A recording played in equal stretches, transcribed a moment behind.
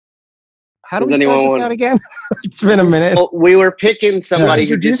How do Does we start anyone this want- out again? It's been a minute. Well, we were picking somebody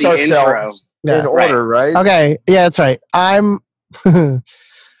who did Introduce the intro. ourselves in order, right? Okay, yeah, that's right. I'm Yeah.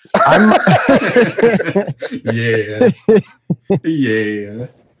 Yeah.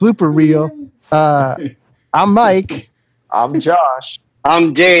 blooper reel. I'm Mike, I'm Josh.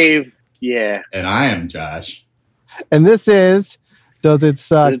 I'm Dave. Yeah. And I am Josh. and this is Does It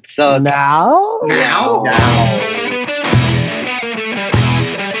Suck It sucks. Now? Now?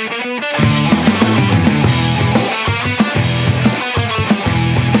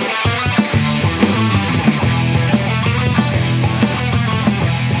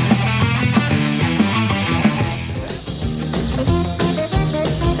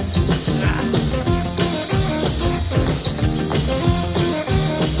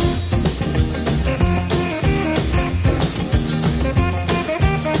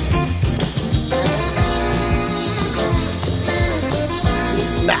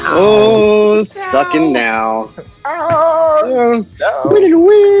 Oh, sucking now. No.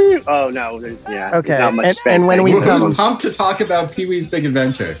 Oh no, there's Okay, not much and spent when we thank you. come- Who's pumped to talk about Pee-wee's Big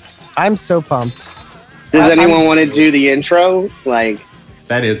Adventure? I'm so pumped. Does I'm- anyone want to do the intro? Like,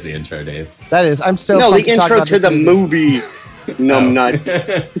 That is the intro, Dave. That is, I'm so no, pumped the to talk intro about to this the movie. Numb nuts.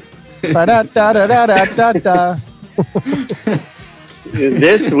 Ba-da-da-da-da-da-da.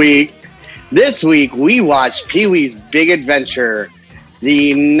 This week we watched Pee-wee's Big Adventure,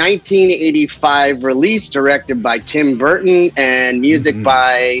 the 1985 release, directed by Tim Burton and music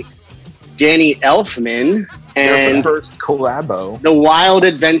by Danny Elfman, Their and first collabo. the wild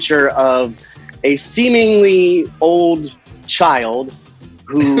adventure of a seemingly old child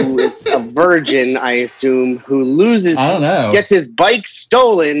who is a virgin, I assume, who gets his bike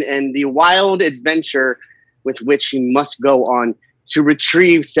stolen, and the wild adventure with which he must go on to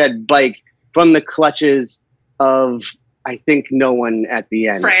retrieve said bike from the clutches of, I think, no one at the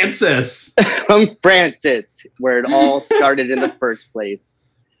end. Francis. From Francis, where it all started in the first place.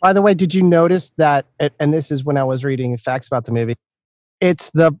 By the way, did you notice that? And this is when I was reading facts about the movie. It's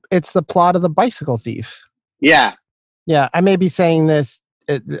the plot of The Bicycle Thief. Yeah. Yeah, I may be saying this.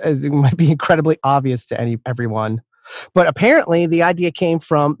 It might be incredibly obvious to everyone, but apparently the idea came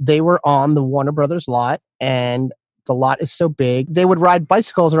from they were on the Warner Brothers lot, and the lot is so big they would ride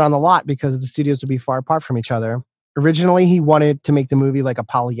bicycles around the lot because the studios would be far apart from each other. Originally, he wanted to make the movie like a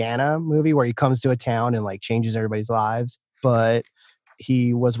Pollyanna movie where he comes to a town and like changes everybody's lives, but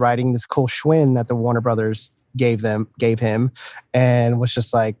he was riding this cool Schwinn that the Warner Brothers gave him, and was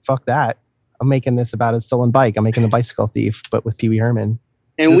just like, "Fuck that! I'm making this about a stolen bike. I'm making The Bicycle Thief, but with Pee Wee Herman."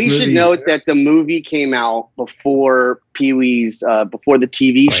 And This we should movie- note that the movie came out before Pee-wee's, before the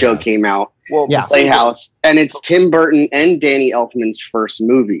TV show Playhouse. came out, Well, Yeah. Playhouse, and it's Tim Burton and Danny Elfman's first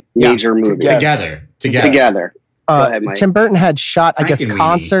movie, Yeah. major movie, Together. Together. Go ahead, Mike. Tim Burton had shot, I guess, Frankenweenie.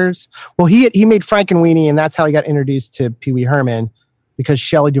 concerts. Well, he made Frankenweenie, and that's how he got introduced to Pee Wee Herman, because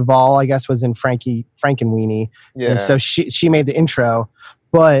Shelley Duvall, I guess, was in Frankenweenie, Yeah. and so she made the intro.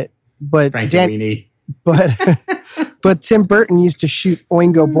 But Frankie Weenie. but Tim Burton used to shoot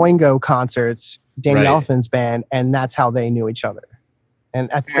Oingo Boingo concerts, Danny Right. Elfman's band, and that's how they knew each other. And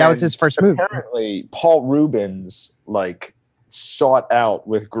that was his first movie. Apparently, Paul Rubens sought out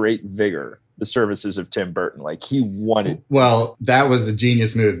with great vigor the services of Tim Burton. Like, he wanted. Well, that was a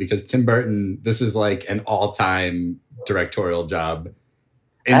genius move because Tim Burton, this is like an all-time directorial job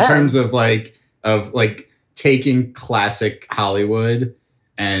in And- terms of taking classic Hollywood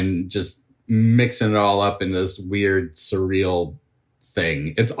and just mixing it all up in this weird, surreal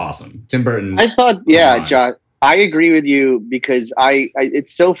thing. It's awesome. Tim Burton. I thought, Josh, I agree with you because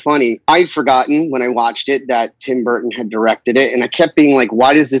it's so funny. I'd forgotten when I watched it that Tim Burton had directed it, and I kept being like,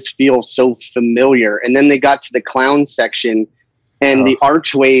 why does this feel so familiar? And then they got to the clown section and the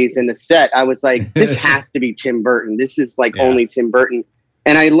archways and the set. I was like, this has to be Tim Burton. This is like only Tim Burton.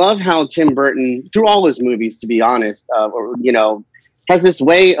 And I love how Tim Burton, through all his movies, to be honest, has this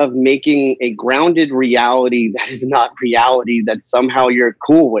way of making a grounded reality that is not reality that somehow you're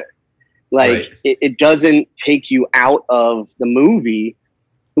cool with. Like, Right. it doesn't take you out of the movie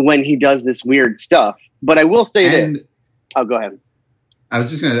when he does this weird stuff. But I will say And- this. Oh, go ahead. I was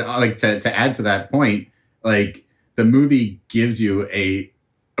just gonna to add to that point, like the movie gives you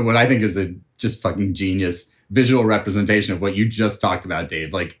what I think is a just fucking genius visual representation of what you just talked about,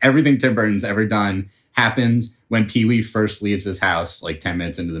 Dave. Like everything Tim Burton's ever done happens when Pee-wee first leaves his house, like 10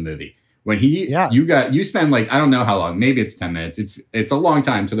 minutes into the movie. When you spend like, I don't know how long, maybe it's 10 minutes. It's a long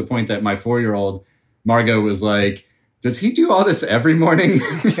time, to the point that my 4-year-old Margot was like, does he do all this every morning?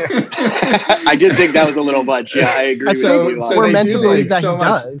 I did think that was a little much. Yeah, I agree with you. We're they meant do, to believe like, that so he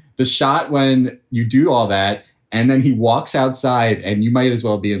much. does. The shot when you do all that and then he walks outside, and you might as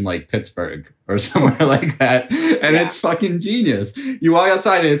well be in like Pittsburgh or somewhere like that. And it's fucking genius. You walk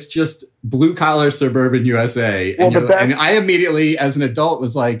outside and it's just blue collar suburban USA. Well, And I immediately, as an adult,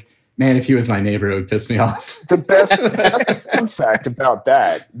 was like, man, if he was my neighbor, it would piss me off. The best fun fact about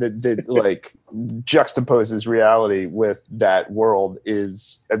that like juxtaposes reality with that world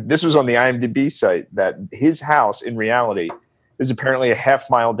is this was on the IMDb site that his house in reality is apparently a half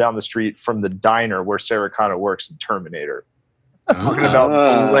mile down the street from the diner where Sarah Connor works in Terminator. Talking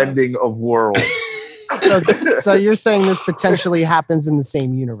about blending of worlds. So you're saying this potentially happens in the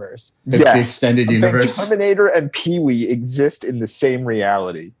same universe? It's the extended universe. Terminator and Pee-wee exist in the same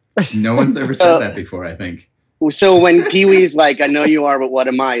reality. No one's ever said that before, I think. So when Pee-wee's like, I know you are, but what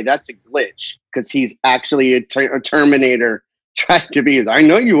am I? That's a glitch because he's actually a Terminator trying to be. I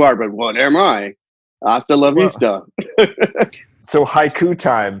know you are, but what am I? Hasta la vista. So haiku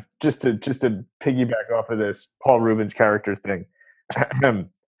time, just to piggyback off of this Paul Rubens character thing.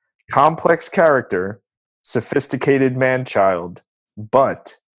 Complex character, sophisticated man-child,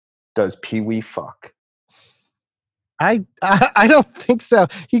 but does Pee-wee fuck? I don't think so.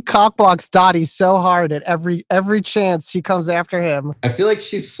 He cockblocks Dottie so hard at every chance she comes after him. I feel like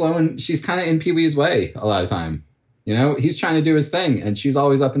she's kind of in Pee-wee's way a lot of time. You know, he's trying to do his thing, and she's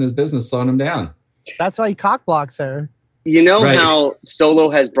always up in his business slowing him down. That's why he cockblocks her. You know how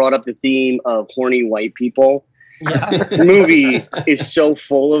Solo has brought up the theme of horny white people? Yeah. This movie is so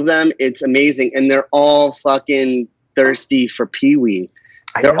full of them. It's amazing. And they're all fucking thirsty for Pee-wee.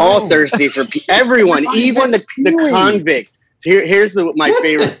 They're all thirsty for everyone, even the convict. Here's my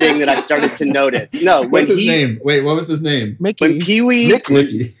favorite thing that I started to notice. No, what's his name? Wait, what was his name? Mickey. When Pee-wee,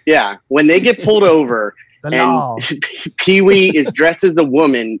 Mickey. Yeah, when they get pulled over and Pee-wee is dressed as a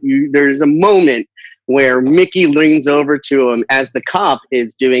woman, there's a moment where Mickey leans over to him as the cop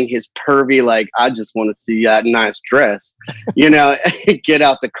is doing his pervy, like, I just want to see that nice dress. You know, get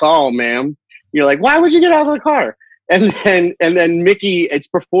out the car, ma'am. You're like, why would you get out of the car? And then Mickey, it's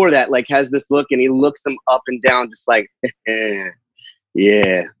before that, like, has this look, and he looks him up and down, just like,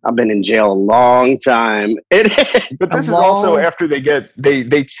 yeah, I've been in jail a long time. But this is also after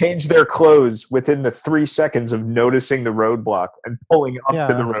they change their clothes within the 3 seconds of noticing the roadblock and pulling up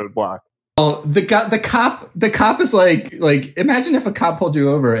to the roadblock. Well, the cop is like, imagine if a cop pulled you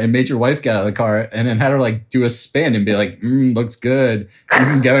over and made your wife get out of the car and then had her like do a spin and be like, looks good, you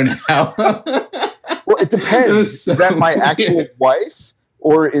can go now. Well, it depends. Is that my actual wife,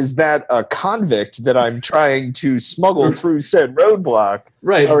 or is that a convict that I'm trying to smuggle through said roadblock?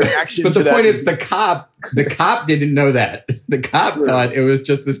 Right. But the point is, the cop didn't know that. The cop thought it was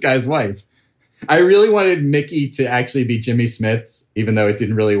just this guy's wife. I really wanted Mickey to actually be Jimmy Smith, even though it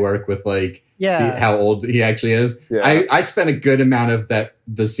didn't really work with how old he actually is. Yeah. I spent a good amount of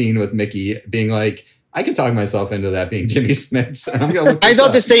the scene with Mickey being like, I can talk myself into that being Jimmy Smith. So I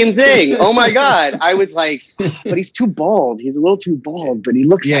thought the same thing. Oh my God. I was like, but he's too bald. He's a little too bald, but he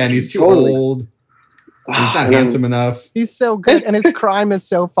looks like and he's too old. He's not handsome enough. He's so good. And his crime is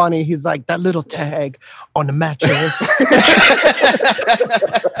so funny. He's like, that little tag on the mattress.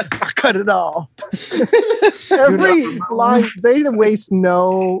 I cut it off. Every line, they didn't waste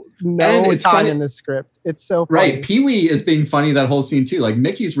no time funny. In the script. It's so funny. Right. Pee-wee is being funny that whole scene too. Like,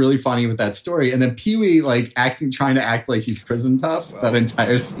 Mickey's really funny with that story. And then Pee-wee trying to act like he's prison tough that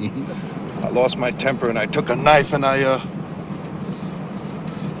entire scene. I lost my temper and I took a knife and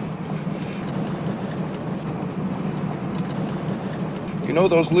You know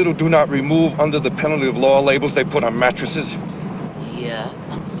those little do not remove under the penalty of law labels they put on mattresses? Yeah.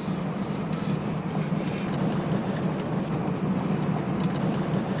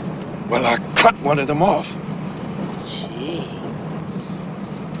 Well, I cut one of them off. Gee.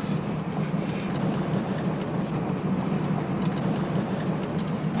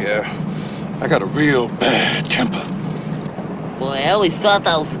 Yeah, I got a real bad temper. Boy, I always thought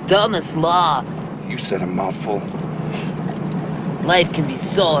that was the dumbest law. You said a mouthful. Life can be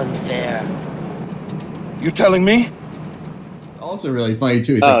so unfair. You telling me? Also really funny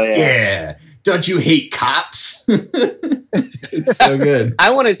too. He's yeah, don't you hate cops? It's so good.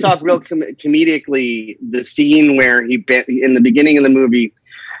 I want to talk real comedically. The scene where in the beginning of the movie,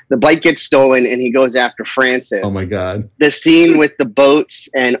 the bike gets stolen and he goes after Francis. Oh my God. The scene with the boats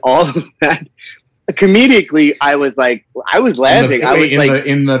and all of that. Comedically, I was laughing.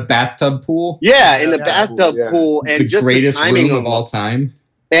 In the bathtub pool. Yeah, in the bathtub pool, and the just greatest the timing room of all time.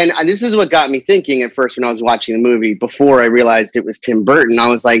 And this is what got me thinking at first when I was watching the movie. Before I realized it was Tim Burton, I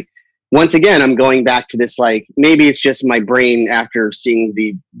was like, once again, I'm going back to this. Like, maybe it's just my brain after seeing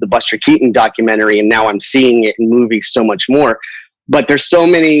the Buster Keaton documentary, and now I'm seeing it in movies so much more. But there's so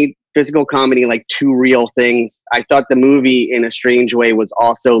many physical comedy like two real things. I thought the movie, in a strange way, was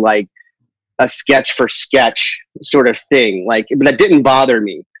also like a sketch for sketch sort of thing. Like, but that didn't bother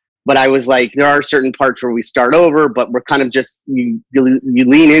me. But I was like, there are certain parts where we start over, but we're kind of just, you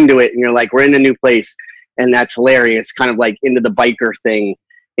lean into it and you're like, we're in a new place. And that's hilarious, kind of like into the biker thing,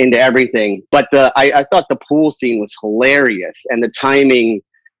 into everything. But I thought the pool scene was hilarious, and the timing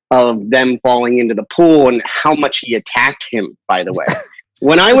of them falling into the pool and how much he attacked him, by the way.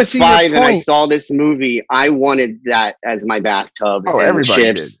 When I was 5 and I saw this movie, I wanted that as my bathtub. Oh, and everybody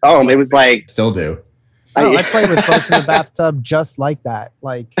chips. did. Oh, it was like... Still do. Oh, I played with boats in the bathtub just like that,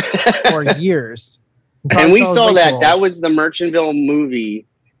 like for years. And we saw that. That was the Merchantville movie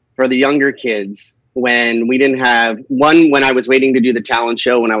for the younger kids when we didn't have one. When I was waiting to do the talent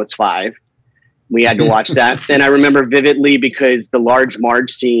show when I was 5, we had to watch that. And I remember vividly because the Large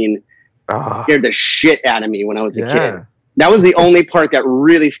Marge scene scared the shit out of me when I was a kid. That was the only part that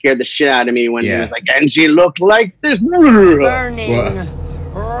really scared the shit out of me when he was like, and she looked like this. Burning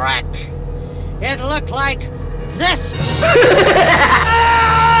wreck. It looked like this.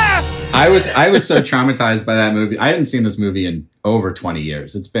 I was so traumatized by that movie. I hadn't seen this movie in over 20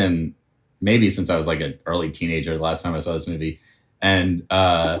 years. It's been maybe since I was like an early teenager the last time I saw this movie. And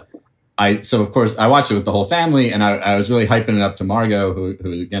so of course I watched it with the whole family, and I was really hyping it up to Margot,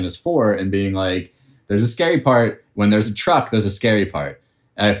 who again is 4, and being like, there's a scary part. When there's a truck, there's a scary part.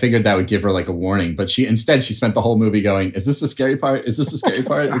 And I figured that would give her like a warning, but she spent the whole movie going, is this a scary part? Is this a scary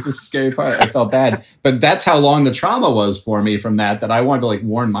part? Is this a scary part? I felt bad, but that's how long the trauma was for me from that I wanted to like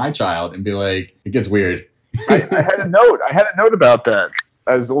warn my child and be like, it gets weird. I had a note about that.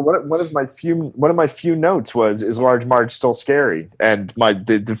 As one of my few notes was, is Large Marge still scary? And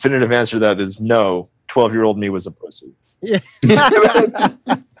the definitive answer to that is no. 12-year-old me was a pussy. Yeah.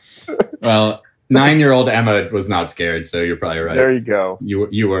 Well, 9-year-old Emma was not scared, so you're probably right. There you go.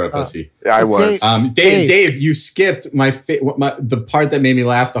 You were a pussy. Yeah, I was. Dave, you skipped the part that made me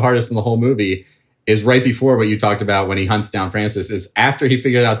laugh the hardest in the whole movie is right before what you talked about when he hunts down Francis, is after he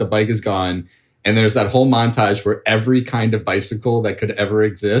figured out the bike is gone, and there's that whole montage where every kind of bicycle that could ever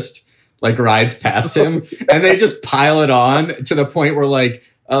exist like rides past him, and they just pile it on to the point where like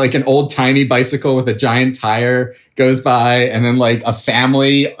an old timey bicycle with a giant tire goes by, and then like a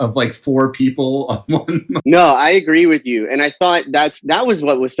family of like 4 people on one. No, I agree with you. And I thought that was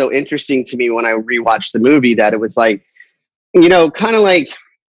what was so interesting to me when I rewatched the movie, that it was like, kind of like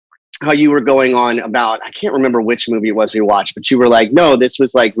how you were going on about, I can't remember which movie it was we watched, but you were like, no, this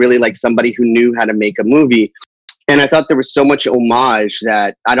was like really like somebody who knew how to make a movie. And I thought there was so much homage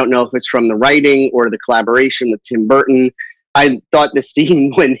that I don't know if it's from the writing or the collaboration with Tim Burton. I thought the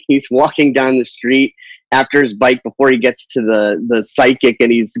scene when he's walking down the street after his bike before he gets to the psychic,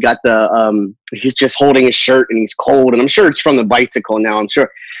 and he's got he's just holding his shirt and he's cold, and I'm sure it's from the bicycle now, I'm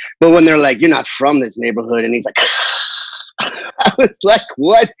sure. But when they're like, you're not from this neighborhood, and he's like, I was like,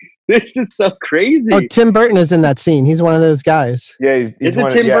 what? This is so crazy. Oh, Tim Burton is in that scene. He's one of those guys. Yeah, he's is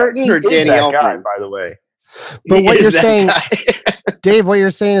it Tim Burton or Danny Elfman? Guy, by the way. But what you're saying, Dave, what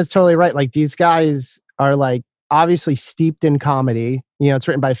you're saying is totally right. Like, these guys are like obviously steeped in comedy. It's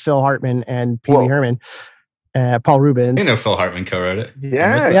written by Phil Hartman and Pee Wee Herman, Paul Rubens. Phil Hartman co-wrote it.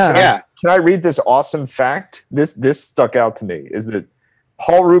 Yeah. Can I read this awesome fact? This stuck out to me, is that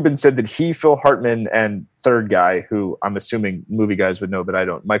Paul Rubens said that he, Phil Hartman, and third guy, who I'm assuming movie guys would know, but I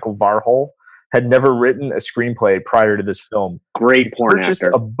don't, Michael Varhol, had never written a screenplay prior to this film. Great porn purchased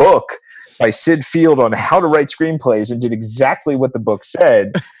actor. A book by Sid Field on how to write screenplays and did exactly what the book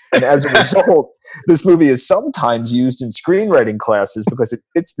said. And as a result, this movie is sometimes used in screenwriting classes because it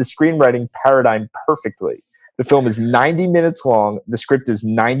fits the screenwriting paradigm perfectly. The film is 90 minutes long. The script is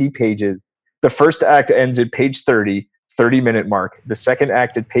 90 pages. The first act ends at page 30-minute mark. The second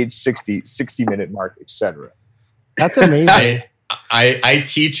act at page 60-minute mark, etc. That's amazing. I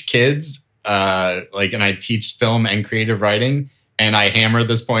teach kids, and I teach film and creative writing, and I hammer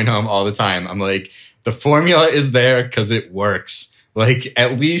this point home all the time. I'm like, the formula is there because it works. Like,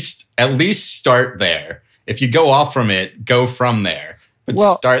 at least start there. If you go off from it, go from there. But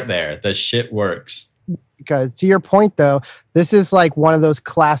start there. The shit works. Because to your point, though, this is like one of those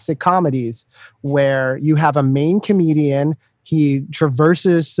classic comedies where you have a main comedian. He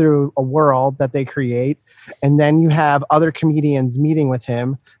traverses through a world that they create, and then you have other comedians meeting with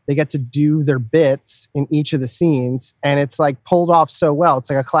him. They get to do their bits in each of the scenes, and it's like pulled off so well. It's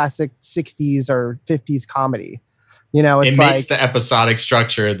like a classic 60s or 50s comedy. It makes the episodic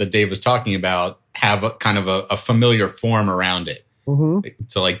structure that Dave was talking about have a kind of a familiar form around it. Mm-hmm.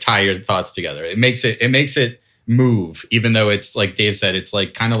 To like tie your thoughts together. It makes it move, even though it's like Dave said, it's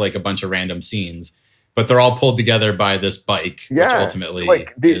like kind of like a bunch of random scenes. but they're all pulled together by this bike, which Yeah, ultimately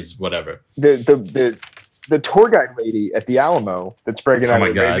like is whatever. The tour guide lady at the Alamo that Sprague and Oh I my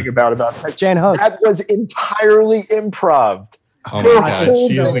were God. raving about that. Jan Hooks. That was entirely improv. Oh Her my God, whole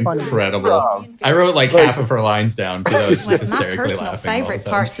she is so funny. incredible. I wrote like half of her lines down because I was One just of my hysterically personal laughing all the favorite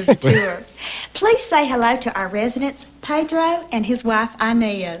time. parts of the tour. Please say hello to our residents, Pedro and his wife,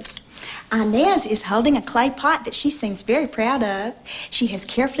 Inez. Inez is holding a clay pot that she seems very proud of. She has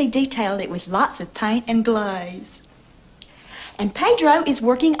carefully detailed it with lots of paint and glaze. And Pedro is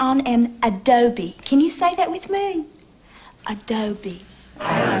working on an adobe. Can you say that with me? Adobe.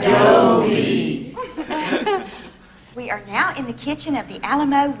 Adobe. We are now in the kitchen of the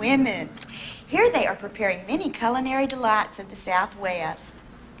Alamo Women. Here they are preparing many culinary delights of the Southwest.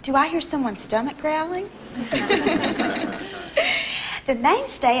 Do I hear someone's stomach growling? The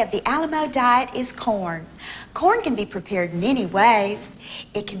mainstay of the Alamo diet is corn. Corn can be prepared many ways.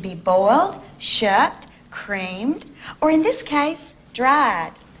 It can be boiled, shucked, creamed, or in this case,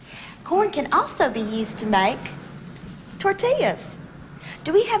 dried. Corn can also be used to make tortillas.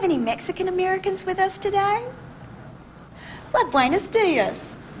 Do we have any Mexican Americans with us today? Well, buenos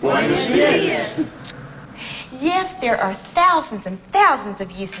dias. Buenos dias. Yes, there are thousands and thousands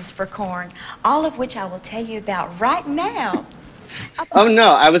of uses for corn, all of which I will tell you about right now. Oh no,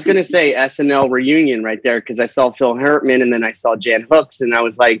 I was gonna say SNL reunion right there because I saw Phil Hartman and then I saw Jan Hooks and I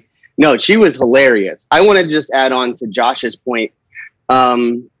was like, no, she was hilarious. I want to just add on to Josh's point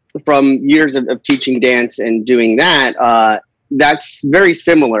from years of teaching dance and doing that. That's very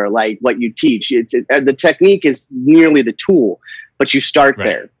similar, like what you teach. The technique is nearly the tool, but you start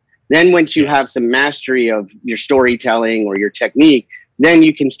there. Then once you have some mastery of your storytelling or your technique, then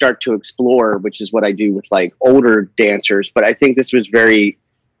you can start to explore, which is what I do with like older dancers. But I think this was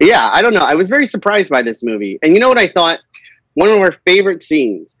I don't know. I was very surprised by this movie. And you know what I thought? One of our favorite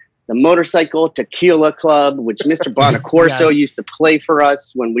scenes, the Motorcycle Tequila Club, which Mr. Bonacorso Yes. used to play for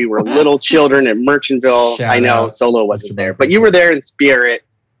us when we were little children at Merchantville. Shout I know out, Solo wasn't Mr. there, Bonacorso. but you were there in spirit.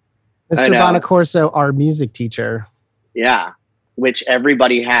 I Mr. know. Bonacorso, our music teacher. Yeah. Which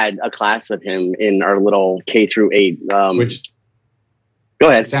everybody had a class with him in our little K through 8. Which Go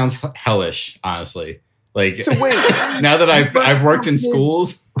ahead. sounds hellish, honestly. Like So wait, now that I've worked in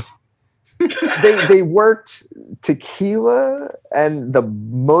schools, they worked tequila and the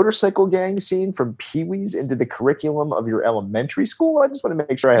motorcycle gang scene from Pee-wee's into the curriculum of your elementary school? I just want to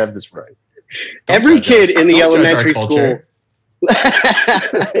make sure I have this right. Every Don't judge kid us. in the Don't judge our elementary school, culture.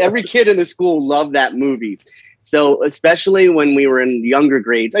 every kid in the school loved that movie. So especially when we were in younger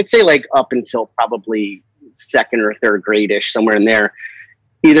grades, I'd say like up until probably second or third grade-ish, somewhere in there,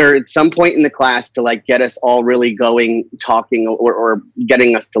 either at some point in the class to like get us all really going, talking or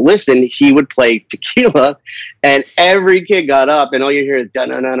getting us to listen, he would play tequila and every kid got up and all you hear is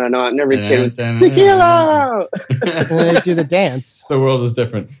da-na-na-na-na and every kid was, tequila! And then they do the dance. The world is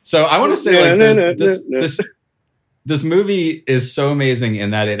different. So I want to say, like, this movie is so amazing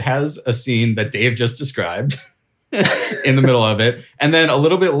in that it has a scene that Dave just described in the middle of it, and then a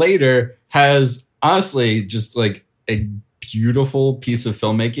little bit later has honestly just like a beautiful piece of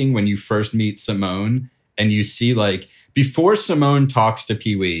filmmaking when you first meet Simone and you see like before Simone talks to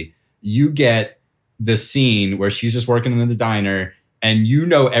Pee-wee, you get the scene where she's just working in the diner and you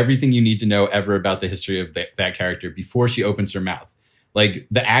know everything you need to know ever about the history of that character before she opens her mouth. Like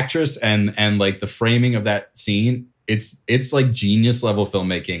the actress and like the framing of that scene, it's like genius level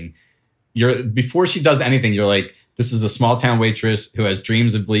filmmaking. Before she does anything, you're like, this is a small town waitress who has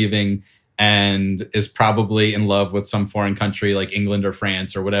dreams of leaving and is probably in love with some foreign country like England or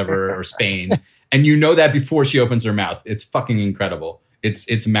France or whatever, or Spain. And you know that before she opens her mouth. It's fucking incredible.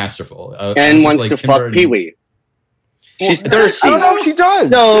 It's masterful. And wants to fuck Pee-wee. She's thirsty. I don't know if she does.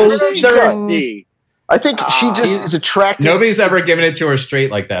 So She does. thirsty. I think she just is attracted. Nobody's ever given it to her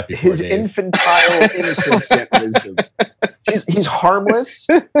straight like that before. His Dave. infantile innocence and wisdom. He's harmless,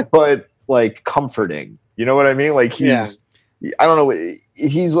 but like comforting. You know what I mean? Like I don't know.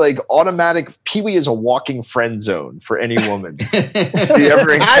 He's like automatic. Pee-wee is a walking friend zone for any woman.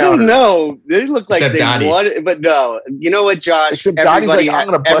 I don't know. They look like Except they Dottie. want it, but no. You know what, Josh? Except Dottie's like, I'm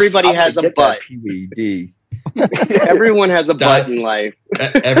gonna bust, everybody I'm gonna has a get butt. that Pee-wee D. Everyone has a butt in life.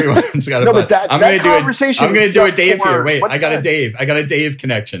 Everyone's got a No, butt. but that I'm going to do it. conversation I'm going to is do a just Dave for- here. Wait, what's I got a that? Dave. I got a Dave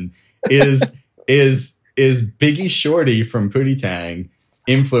connection. Is Biggie Shorty from Pootie Tang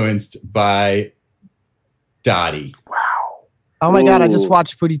influenced by Dottie? Oh my God, I Ooh. just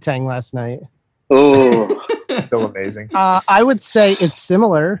watched Pootie Tang last night. Oh, Still amazing. I would say it's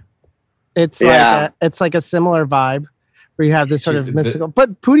similar. It's like a similar vibe where you have this sort of mystical.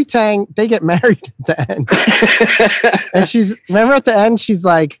 But Pootie Tang, they get married at the end, and remember at the end she's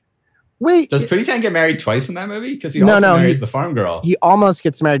like, Wait, Does Pootie Tang get married twice in that movie? Because he No, also no, marries the farm girl. he almost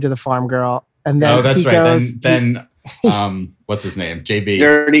gets married to the farm girl, and then Oh, that's he right. goes, Then what's his name? JB.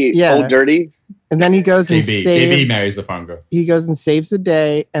 Dirty, Yeah. old dirty. and then he goes and JB saves. marries the farm girl. He goes and saves the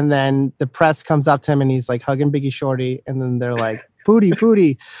day, and then the press comes up to him, and he's like hugging Biggie Shorty, and then they're like, "Pootie,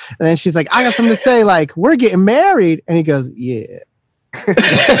 Pootie," and then she's like, "I got something to say, like we're getting married," and he goes, "Yeah."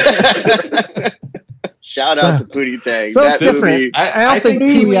 Shout out to Pootie Tang. So it's That different. movie- I don't think think Pee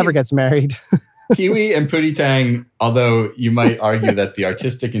Wee Pee-wee- ever gets married. Pee-wee and Pootie Tang, although you might argue that the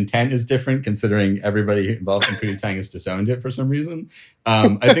artistic intent is different, considering everybody involved in Pootie Tang has disowned it for some reason.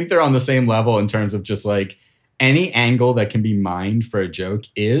 I think they're on the same level in terms of just like any angle that can be mined for a joke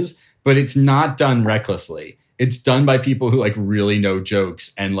is, but it's not done recklessly. It's done by people who like really know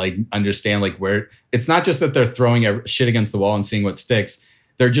jokes and like understand like where it's not just that they're throwing shit against the wall and seeing what sticks.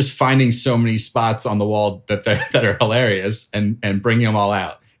 They're just finding so many spots on the wall that are hilarious and bringing them all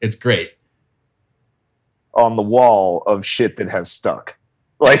out. It's great. On the wall of shit that has stuck.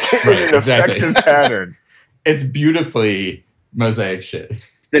 Like Right, an exactly. effective pattern. It's beautifully mosaic shit.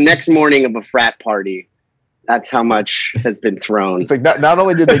 It's the next morning of a frat party. That's how much has been thrown. It's like not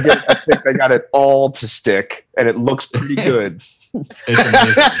only did they get it to stick, they got it all to stick, and it looks pretty good. It's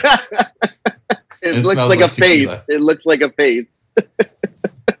amazing. It It looks smells like a like tequila. face. It looks like a face.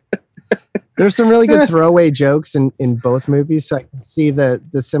 There's some really good throwaway jokes in both movies, so I can see the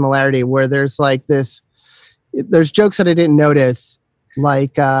similarity where there's like this. There's jokes that I didn't notice,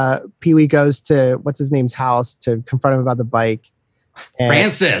 like Pee Wee goes to what's his name's house to confront him about the bike. And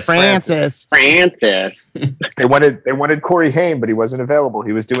Francis. Francis. They wanted Corey Haim, but he wasn't available.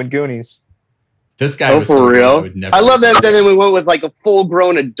 He was doing Goonies. This guy Oh, was for so good, real? would never I love that. replace Then him. we went with like a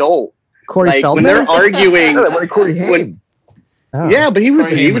full-grown adult. Corey Like when Feldman. they're arguing. Yeah, they wanted Corey Haim. Oh. Yeah, but he was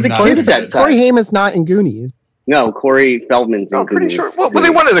Corey he Haim was a would not kid be at that fit. time. Corey Haim is not in Goonies. No, Corey Feldman's. I'm pretty sure. Well, they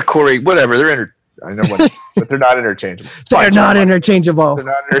wanted a Corey. Whatever. I know what, but they're not interchangeable. It's They're fine, not John. interchangeable. They're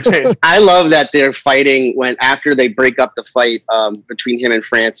not interchangeable. I love that they're fighting when after they break up the fight between him and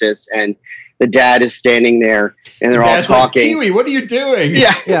Francis, and the dad is standing there and they're Dad's all like, talking. Pee-wee, what are you doing?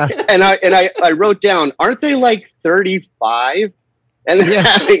 Yeah, Yeah. and I wrote down, aren't they like 35? And they're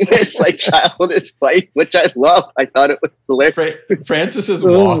having this like childish fight, which I love. I thought it was hilarious. Francis's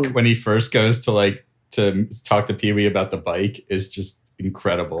walk when he first goes to talk to Pee-wee about the bike is just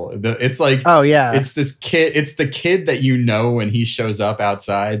incredible. It's like, Oh yeah. it's this kid. It's the kid that you know when he shows up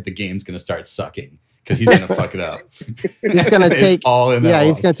outside, the game's going to start sucking because he's going to fuck it up. He's gonna It's take. all in that Yeah,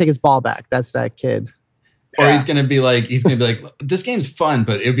 he's walk. gonna take his ball back. That's that kid. Or he's gonna be like, this game's fun,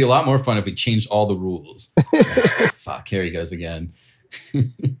 but it would be a lot more fun if we changed all the rules. Fuck, here he goes again.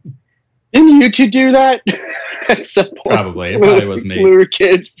 Didn't you two do that? At some point Probably. It probably was me. when we were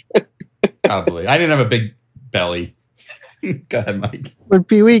kids. Probably. I didn't have a big belly. Go ahead, Mike. When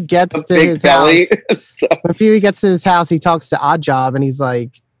Pee Wee gets A to big his belly, house, when Pee Wee gets to his house, he talks to Odd Job, and he's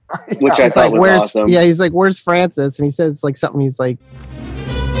like, which I he's thought like, was "Where's?" awesome. Yeah, he's like, "Where's Francis?" And he says like something. He's like,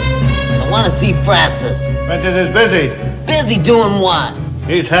 I want to see Francis. Francis is busy. Busy doing what?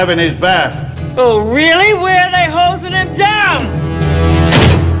 He's having his bath. Oh, really? Where are they hosing him down?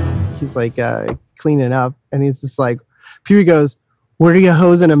 he's like cleaning up, and he's just like, Pee Wee goes, "Where are you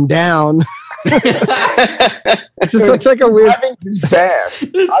hosing him down?" It's just such like a He's weird. having his bath.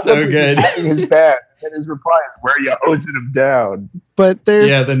 It's so good. He's having his bath. And his reply is, "Where are you hosing him down?" But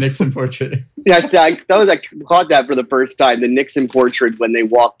there's Yeah, the Nixon portrait. Yes, I caught that for the first time. The Nixon portrait when they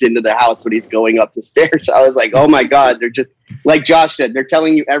walked into the house when he's going up the stairs. I was like, oh my God, they're just, like Josh said, they're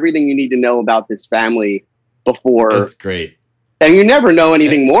telling you everything you need to know about this family before. It's great. And you never know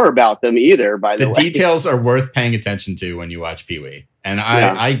anything more about them either, by the The way. details are worth paying attention to when you watch Pee-wee. And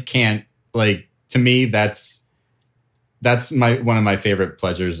Yeah. I can't, like, to me, that's one of my favorite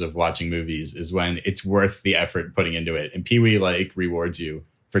pleasures of watching movies is when it's worth the effort putting into it. And Pee-wee, like, rewards you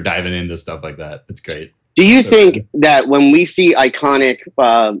for diving into stuff like that. It's great. Do you So think good. that when we see iconic,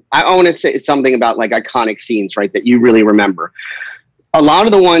 I want to say something about like iconic scenes, right, that you really remember? A lot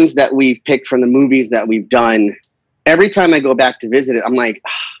of the ones that we've picked from the movies that we've done, every time I go back to visit it, I'm like,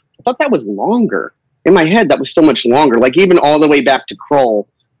 I thought that was longer. In my head, that was so much longer. Like even all the way back to Kroll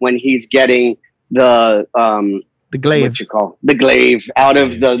when he's getting the glaive. what you call the glaive out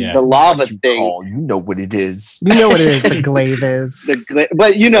of the lava What you thing. call, you know what it is. You know what it is. The glaive is.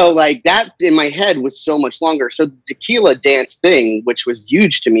 But you know, like that in my head was so much longer. So the tequila dance thing, which was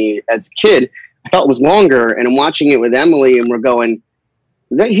huge to me as a kid, I thought was longer. And I'm watching it with Emily, and we're going,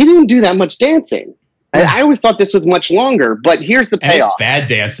 he didn't do that much dancing. I always thought this was much longer. But here's the And it's payoff. bad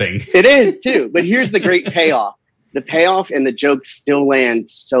dancing. It is too. But here's the great payoff. The payoff and the jokes still land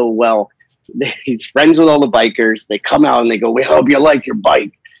so well. He's friends with all the bikers. They come out and they go, "We hope you like your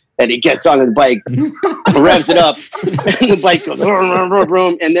bike." And he gets on his bike, revs it up, and the bike goes,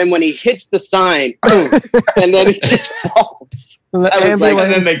 vroom, and then when he hits the sign, boom, and then it just falls. And and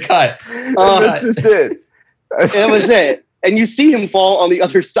then they cut. That's just it. That was it. And you see him fall on the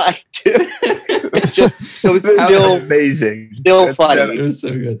other side too. It was still amazing. Still funny. It was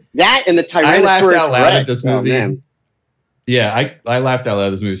so good. That and the Tyrannosaurus I laughed out loud at this movie. Oh, yeah, I laughed out loud at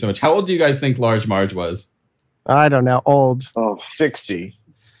this movie so much. How old do you guys think Large Marge was? I don't know. Old. 60.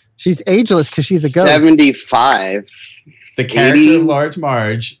 She's ageless because she's a ghost. 75. The character of Large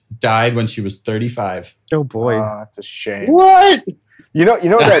Marge died when she was 35. Oh boy, that's a shame. What? You know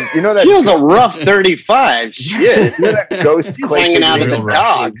that she was a rough 35. Shit. You know that ghost hanging out of the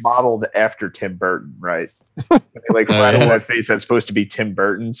dogs modeled after Tim Burton, right? When they flash that face, that's supposed to be Tim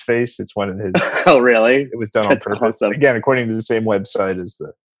Burton's face. It's one of his. Oh, really? It was done on purpose. Awesome. Again, according to the same website as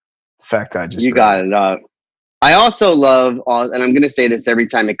the fact I just. You got it up. I also love, and I'm going to say this every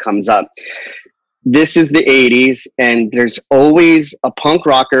time it comes up. This is the 80s, and there's always a punk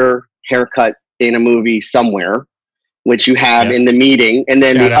rocker haircut in a movie somewhere, which you have in the meeting. And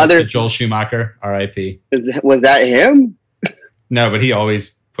then Shout the out other. to Joel Schumacher, R.I.P. Was that him? No, but he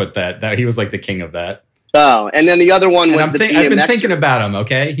always put that he was like the king of that. Oh, and then the other one was I've been thinking about him,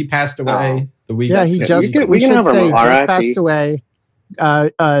 okay? He passed away the week. Yeah, he just, we should say, just passed away.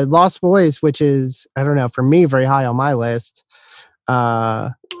 Lost Boys, which is, I don't know, for me, very high on my list.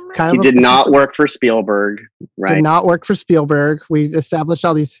 He did not work for Spielberg, right? Did not work for Spielberg. We established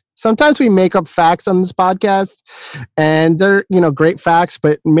all these. Sometimes we make up facts on this podcast, and they're great facts,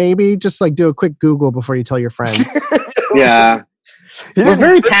 but maybe just like do a quick Google before you tell your friends. Yeah, we're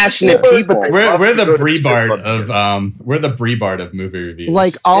very passionate people. We're the Breitbart of movie reviews.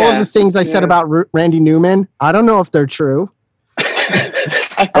 Like all of the things I said about Randy Newman, I don't know if they're true.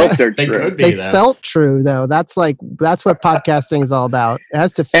 I hope they're true. They felt true though. That's what podcasting is all about. It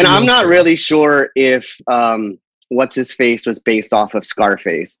has to feel and I'm not true. really sure if what's his face was based off of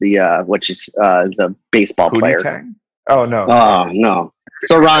Scarface, the baseball player. Tang? Oh no. Oh no.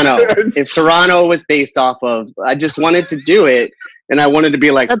 Serrano. If Serrano was based off of, I just wanted to do it, and I wanted to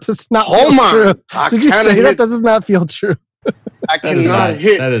be like, that's just not true. Did you say that? That does not feel true. I cannot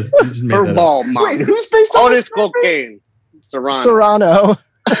hit her ball, mom. Wait, who's based on this cocaine? Serrano.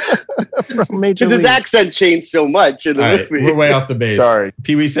 From Major Because his League. accent changed so much in the movie. We're way off the base. Sorry.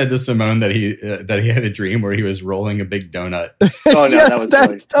 Pee-wee said to Simone that he had a dream where he was rolling a big donut. Oh no, that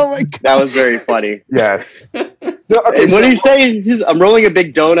was funny. Oh my god, that was very funny. Yes. And what did he say? I'm rolling a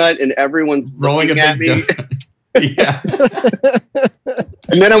big donut, and everyone's rolling a at big me. donut. Yeah.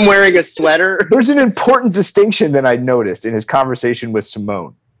 And then I'm wearing a sweater. There's an important distinction that I noticed in his conversation with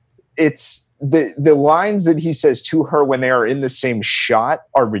Simone. It's the lines that he says to her when they are in the same shot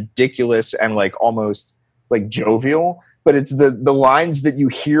are ridiculous and like almost like jovial, but it's the lines that you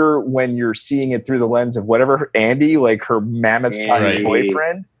hear when you're seeing it through the lens of whatever Andy, like her mammoth-sized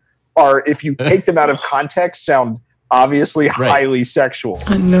boyfriend, are, if you take them out of context, sound obviously highly sexual.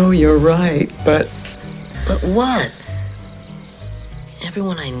 I know you're right, but what?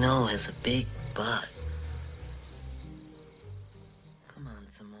 Everyone I know has a big butt.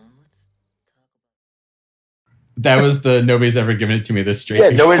 That was the nobody's ever given it to me this straight. Yeah,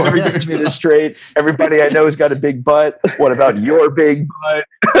 before. nobody's ever given it to me this straight. Everybody I know has got a big butt. What about your big butt?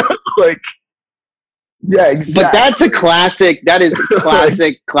 Yeah, exactly. But that's a classic. That is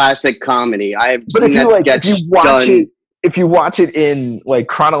classic comedy. I have seen that sketch done. If you watch it in like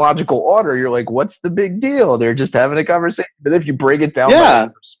chronological order, you're like, what's the big deal? They're just having a conversation. But if you break it down by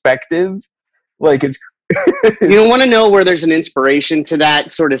perspective, like it's you want to know where there's an inspiration to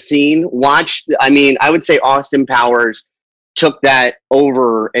that sort of scene? I would say Austin Powers took that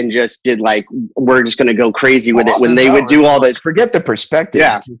over and just did like, we're just going to go crazy with it when they would do all the forget the perspective.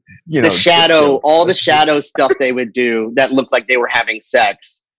 Yeah. The shadow, all the shadow stuff they would do that looked like they were having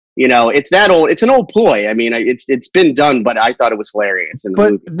sex. It's an old ploy. I mean, it's been done, but I thought it was hilarious.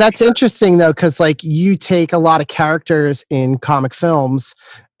 But that's interesting though, because like you take a lot of characters in comic films,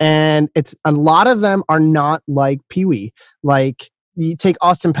 and it's a lot of them are not like Pee-wee. Like you take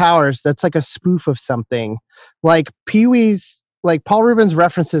Austin Powers, that's like a spoof of something. Like Pee-wee's, like Paul Rubens'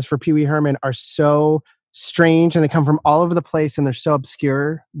 references for Pee-wee Herman are so strange, and they come from all over the place, and they're so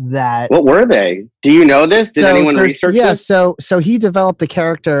obscure that. What were they? Do you know this? Did anyone research this? So he developed the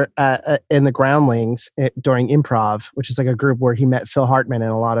character in the Groundlings during Improv, which is like a group where he met Phil Hartman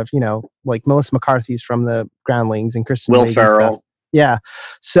and a lot of like Melissa McCarthy's from the Groundlings and Kristen Will Wiig Ferrell. and stuff. Yeah.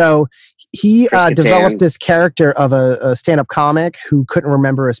 So he developed this character of a stand-up comic who couldn't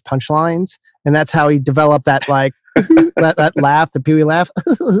remember his punchlines. And that's how he developed that, like, that laugh, the Pee-wee laugh.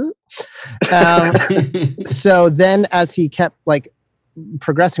 So then as he kept, like,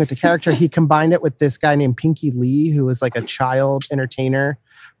 progressing with the character, he combined it with this guy named Pinky Lee, who was like a child entertainer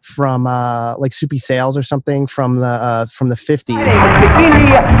from like Soupy Sales or something from the 50s.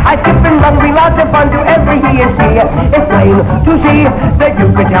 I sip and run, we lots of fun to every he and she. It's plain to see that you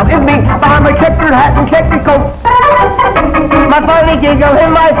can tell it's me. I'm a checkered hat and checkered coat. My funny giggle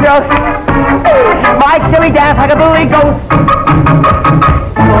in my throat. My silly dance like a bully ghost.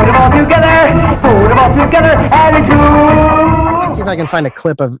 Put them all together, and it's you. See if I can find a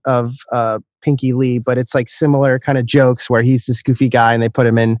clip of Pinky Lee, but it's like similar kind of jokes where he's this goofy guy and they put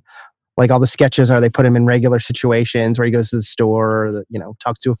him in, like all the sketches are, they put him in regular situations where he goes to the store or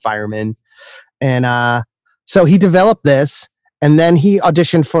talks to a fireman. And so he developed this, and then he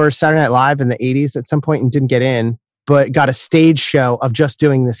auditioned for Saturday Night Live in the 80s at some point and didn't get in, but got a stage show of just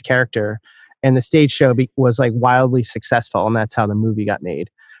doing this character. And the stage show was like wildly successful, and that's how the movie got made.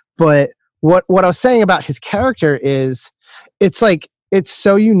 But what I was saying about his character is it's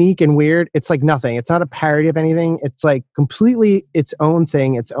so unique and weird. It's like nothing. It's not a parody of anything. It's like completely its own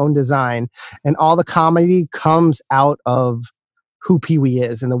thing, its own design. And all the comedy comes out of who Pee-wee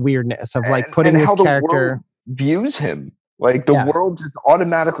is and the weirdness of like putting this character. Views him. Like the world just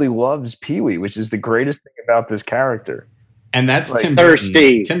automatically loves Pee-wee, which is the greatest thing about this character. And that's like Tim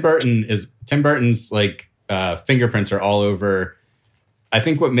Burton. Tim Burton's like fingerprints are all over. I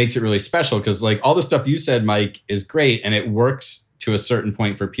think what makes it really special, because like all the stuff you said, Mike, is great and it works to a certain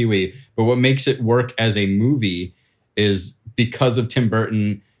point for Pee-wee. But what makes it work as a movie is because of Tim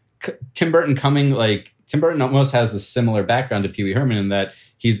Burton. Tim Burton almost has a similar background to Pee-wee Herman in that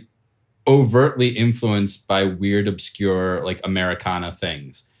he's overtly influenced by weird, obscure, like Americana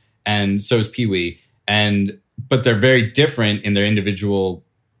things. And so is Pee-wee. But they're very different in their individual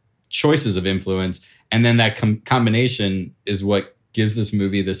choices of influence. And then that combination is what gives this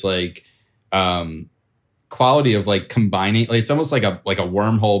movie this like quality of like combining. Like, it's almost like a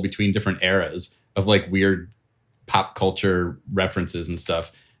wormhole between different eras of like weird pop culture references and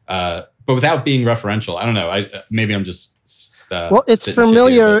stuff. But without being referential. I don't know. Maybe I'm just well, it's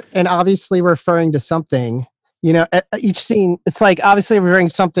familiar and obviously referring to something. Each scene, it's like obviously referring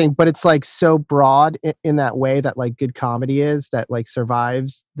to something, but it's like so broad in that way that like good comedy is, that like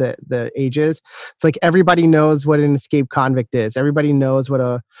survives the ages. It's like everybody knows what an escaped convict is. Everybody knows what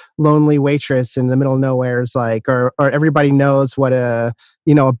a lonely waitress in the middle of nowhere is like, or everybody knows what a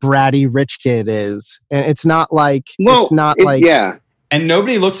bratty rich kid is. And it's not like, yeah. And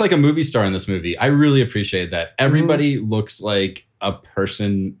nobody looks like a movie star in this movie. I really appreciate that. Everybody looks like a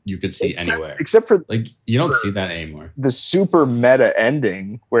person you could see anywhere. Except for like, you don't see that anymore. The super meta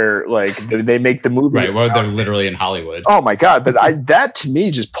ending where like they make the movie. Right, where they're literally in Hollywood. Oh my God. That to me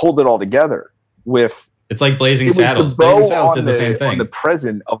just pulled it all together with. It's like Blazing Saddles. Blazing Saddles did the same thing. On the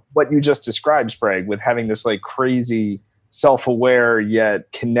present of what you just described, Sprague, with having this like crazy, self-aware yet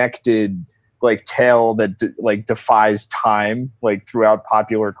connected like tale that like defies time like throughout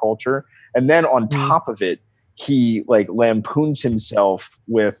popular culture. And then on top of it, he like lampoons himself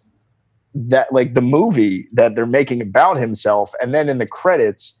with that, like the movie that they're making about himself. And then in the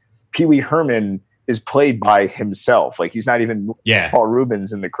credits, Pee-wee Herman is played by himself. Like he's not even Paul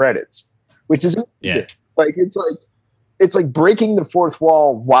Rubens in the credits, which is like, it's like breaking the fourth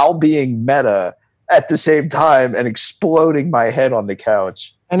wall while being meta at the same time and exploding my head on the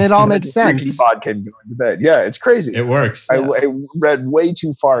couch. And it all makes sense. Vodka and going to bed. Yeah, it's crazy. It works. I read way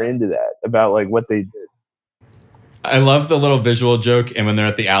too far into that about like what they did. I love the little visual joke. And when they're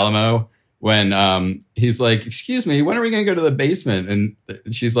at the Alamo, when he's like, "Excuse me, when are we going to go to the basement?" And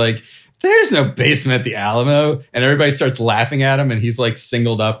she's like, "There's no basement at the Alamo." And everybody starts laughing at him. And he's like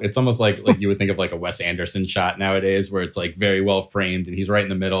singled up. It's almost like you would think of like a Wes Anderson shot nowadays, where it's like very well framed and he's right in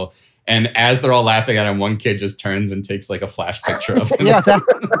the middle. And as they're all laughing at him, one kid just turns and takes like a flash picture of him.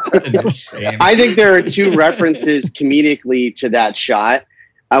 I think there are two references comedically to that shot.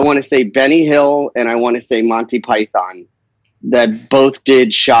 I want to say Benny Hill and I want to say Monty Python, that both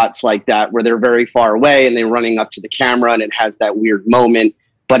did shots like that where they're very far away and they're running up to the camera and it has that weird moment.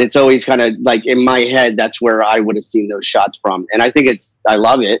 But it's always kind of like in my head, that's where I would have seen those shots from. And I think I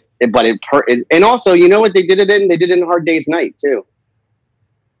love it. But and also, you know what they did it in? They did it in Hard Day's Night too.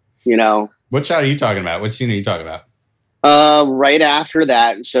 What shot are you talking about? What scene are you talking about? Right after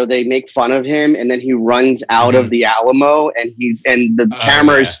that, so they make fun of him, and then he runs out of the Alamo, and the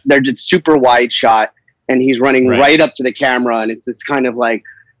cameras they're just super wide shot, and he's running right up to the camera, and it's this kind of like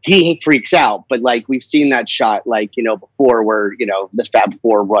he freaks out, but like we've seen that shot like before, where the Fab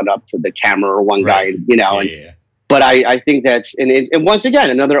Four run up to the camera or one guy, But I think that's and once again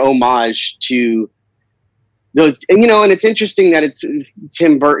another homage to those, and it's interesting that it's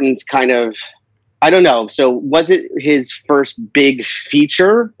Tim Burton's kind of I don't know. So was it his first big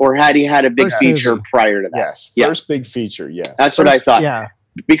feature, or had he had a big feature prior to that? Yes, first big feature. Yes, that's what I thought. Yeah,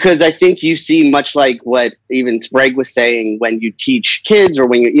 because I think you see much like what even Sprague was saying when you teach kids, or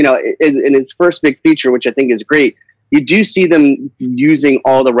when you know, in his first big feature, which I think is great. You do see them using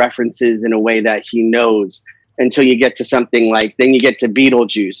all the references in a way that he knows, until you get to something like, then you get to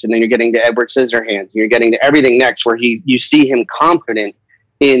Beetlejuice, and then you're getting to Edward Scissorhands, and you're getting to everything next, where you see him confident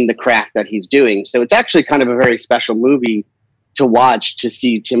in the craft that he's doing. So it's actually kind of a very special movie to watch, to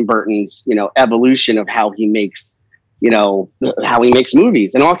see Tim Burton's, you know, evolution of how he makes, you know, how he makes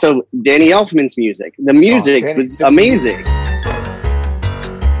movies. And also Danny Elfman's music. The music was amazing.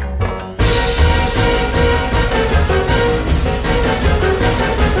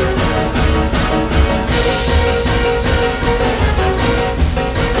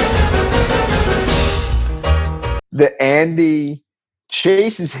 The Andy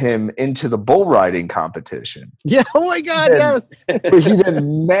chases him into the bull riding competition. Yeah. Oh my God. Yes. But he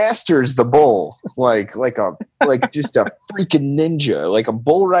then masters the bull like just a freaking ninja, like a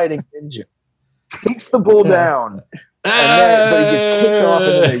bull riding ninja. Takes the bull down, but he gets kicked off,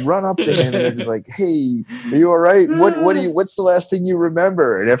 and then they run up to him, and he's like, "Hey, are you all right? What's the last thing you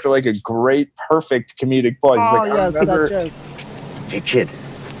remember?" And after like a great, perfect comedic pause, he's like, "I remember." That joke. Hey kid,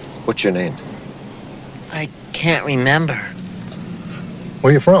 what's your name? I can't remember.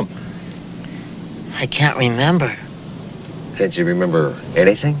 Where you from? I can't remember. Can't you remember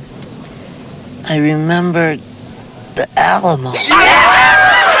anything? I remember the Alamo.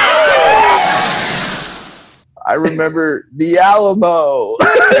 I remember the Alamo.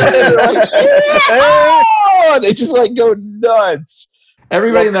 They just like go nuts.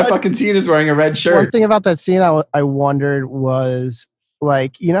 Everybody in that fucking scene is wearing a red shirt. One thing about that scene I wondered was,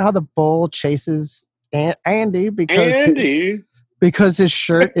 like, you know how the bull chases Andy because his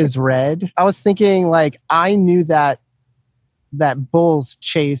shirt is red. I was thinking, like, I knew that bulls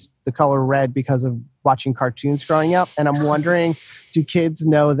chased the color red because of watching cartoons growing up, and I'm wondering, do kids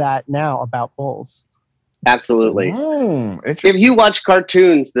know that now about bulls? Absolutely. If you watch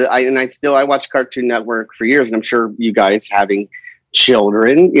cartoons, I watched Cartoon Network for years, and I'm sure you guys, having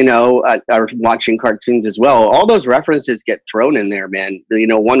children, you know, are watching cartoons as well. All those references get thrown in there, man. You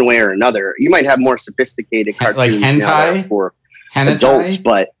know, one way or another. You might have more sophisticated cartoons like hentai for adults,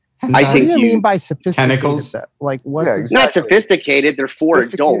 but I think what do you mean by sophisticated? Tentacles? Like, what's it's not sophisticated? They're for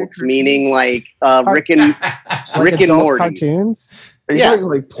adults, meaning like Rick and Morty cartoons. Are you talking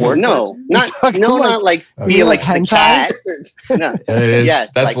like porn? No, not like Felix the cat. No. It is.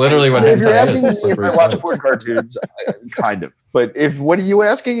 Yes, that's like literally what If you're hentai asking me is. if I watch porn cartoons, kind of. But what are you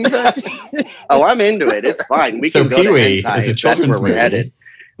asking exactly? Oh, I'm into it. It's fine. We So can go to Pee-wee hentai. is a That's children's where we're movie. headed.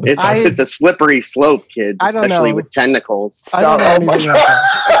 It's a slippery slope, kids, I don't especially know. with tentacles. Stop! I don't know anything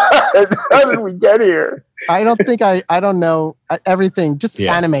about How did we get here? I don't think I don't know everything. Just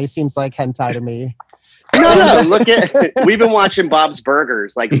Yeah. anime seems like hentai to me. No. Look at we've been watching Bob's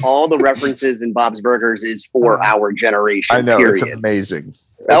Burgers. Like, all the references in Bob's Burgers is for our generation. I know, period. it's amazing.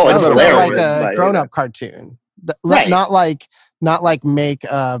 Oh, it's It's hilarious. like a but, grown-up cartoon. Right. Not like make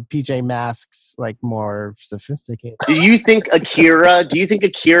PJ Masks like more sophisticated. Do you think Akira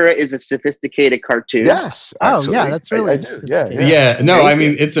is a sophisticated cartoon? Yes. Oh, actually. yeah, that's really I do. Yeah. Yeah, no, I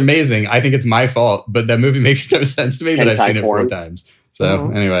mean, it's amazing. I think it's my fault, but that movie makes no sense to me, but I've Hentai seen it 4 forms. times.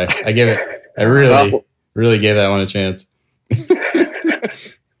 So anyway, I really gave that one a chance.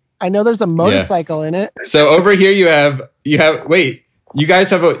 I know there's a motorcycle in it. So over here you have wait, you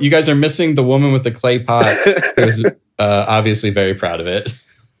guys are missing the woman with the clay pot who's obviously very proud of it.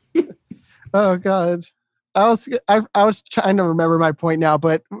 Oh God, I was trying to remember my point now,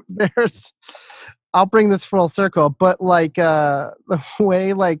 but I'll bring this full circle. But like the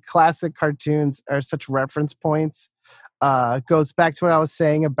way like classic cartoons are such reference points goes back to what I was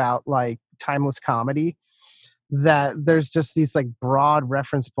saying about like timeless comedy. That there's just these like broad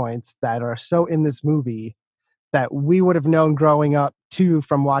reference points that are so in this movie that we would have known growing up too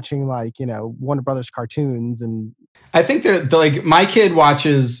from watching like, you know, Warner Brothers cartoons. And I think they're like, my kid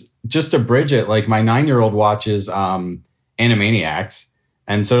watches, just to bridge it, like my 9-year-old watches Animaniacs,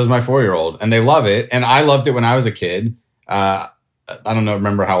 and so does my 4-year-old, and they love it. And I loved it when I was a kid. I don't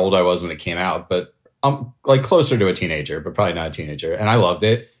remember how old I was when it came out, but I'm like closer to a teenager, but probably not a teenager. And I loved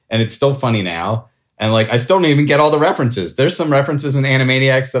it. And it's still funny now. And like, I still don't even get all the references. There's some references in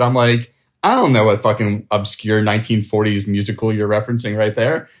Animaniacs that I'm like, I don't know what fucking obscure 1940s musical you're referencing right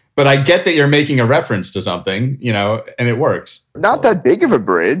there. But I get that you're making a reference to something, you know, and it works. Not that big of a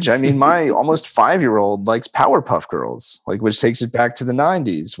bridge. I mean, my almost 5-year-old likes Powerpuff Girls, like, which takes it back to the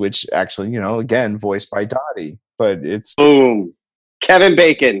 90s, which actually, you know, again, voiced by Dottie. But it's boom. Kevin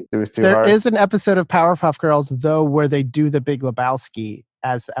Bacon. It was too There hard. is an episode of Powerpuff Girls though where they do the Big Lebowski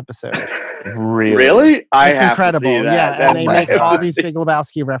as the episode. Really? I It's have incredible. to see that. Yeah, That's and they my make all God. these Big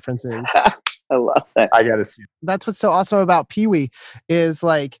Lebowski references. I love that. I gotta see. That's what's so awesome about Pee-wee is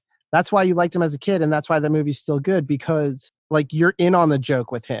like that's why you liked him as a kid, and that's why the movie's still good because like you're in on the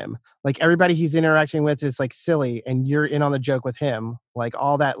joke with him. Like everybody he's interacting with is like silly, and you're in on the joke with him. Like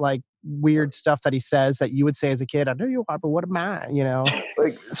all that like weird stuff that he says that you would say as a kid. I know you are, but what am I? You know.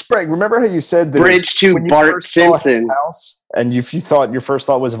 Like Sprague, remember how you said that Bridge to when you Bart first saw his Simpson. house, and if you thought your first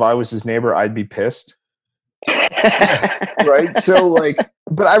thought was if I was his neighbor, I'd be pissed. Right? So like,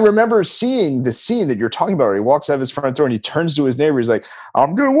 but I remember seeing the scene that you're talking about where he walks out of his front door and he turns to his neighbor. He's like,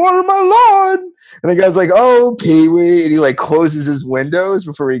 I'm going to water my lawn. And the guy's like, oh, Pee-wee. And he like closes his windows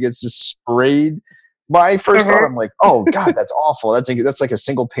before he gets just sprayed. My first thought, I'm like, oh God, that's awful. That's like a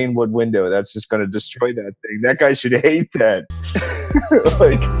single pane wood window. That's just going to destroy that thing. That guy should hate that.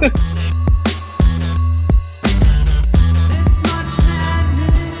 Like,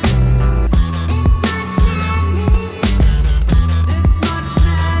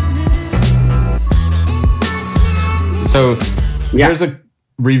 So here's a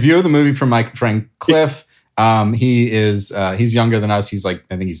review of the movie from my friend Cliff. He's younger than us. He's like,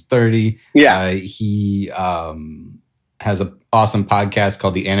 I think he's 30. Yeah. He has an awesome podcast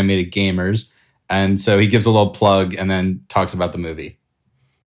called The Animated Gamers. And so he gives a little plug and then talks about the movie.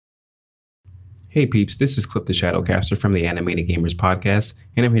 Hey peeps, this is Cliff the Shadowcaster from the Animated Gamers podcast,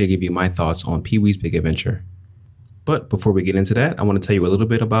 and I'm here to give you my thoughts on Pee-wee's Big Adventure. But before we get into that, I want to tell you a little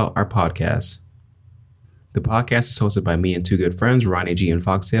bit about our podcast. The podcast is hosted by me and two good friends, Ronnie G and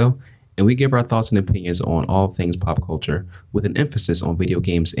Foxtail, and we give our thoughts and opinions on all things pop culture, with an emphasis on video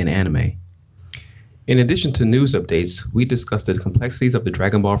games and anime. In addition to news updates, we discuss the complexities of the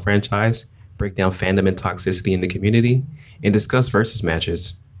Dragon Ball franchise, break down fandom and toxicity in the community, and discuss versus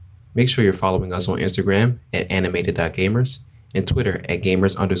matches. Make sure you're following us on Instagram at animated.gamers and Twitter at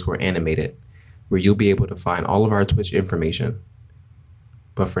gamers_animated, where you'll be able to find all of our Twitch information.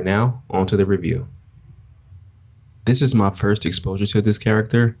 But for now, on to the review. This is my first exposure to this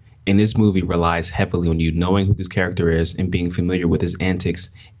character, and this movie relies heavily on you knowing who this character is and being familiar with his antics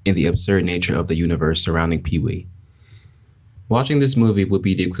and the absurd nature of the universe surrounding Pee-wee. Watching this movie would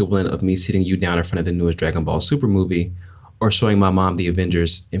be the equivalent of me sitting you down in front of the newest Dragon Ball Super movie or showing my mom the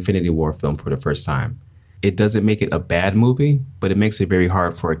Avengers Infinity War film for the first time. It doesn't make it a bad movie, but it makes it very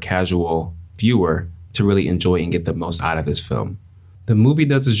hard for a casual viewer to really enjoy and get the most out of this film. The movie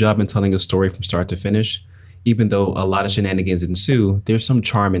does its job in telling a story from start to finish. Even though a lot of shenanigans ensue, there's some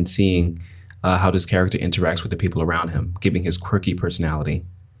charm in seeing how this character interacts with the people around him, giving his quirky personality.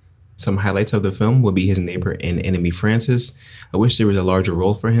 Some highlights of the film will be his neighbor and enemy Francis. I wish there was a larger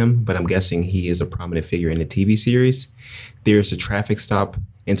role for him, but I'm guessing he is a prominent figure in the TV series. There's a traffic stop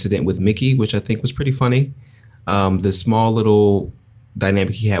incident with Mickey, which I think was pretty funny. The small little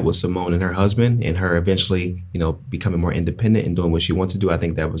dynamic he had with Simone and her husband, and her eventually, becoming more independent and doing what she wants to do. I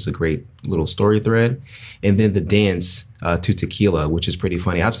think that was a great little story thread. And then the dance to Tequila, which is pretty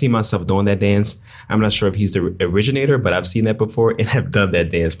funny. I've seen myself doing that dance. I'm not sure if he's the originator, but I've seen that before and have done that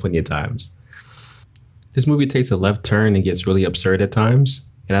dance plenty of times. This movie takes a left turn and gets really absurd at times.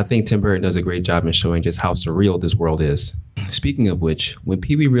 And I think Tim Burton does a great job in showing just how surreal this world is. Speaking of which, when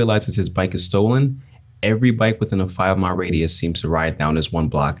Pee-wee realizes his bike is stolen, every bike within a 5-mile radius seems to ride down this one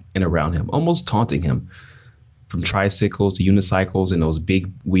block and around him, almost taunting him. From tricycles to unicycles and those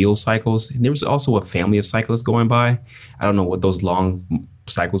big wheel cycles. And there was also a family of cyclists going by. I don't know what those long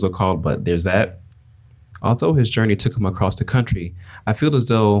cycles are called, but there's that. Although his journey took him across the country, I feel as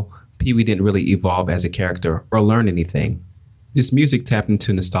though Pee-wee didn't really evolve as a character or learn anything. This music tapped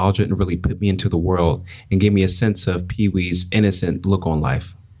into nostalgia and really put me into the world and gave me a sense of Pee-wee's innocent look on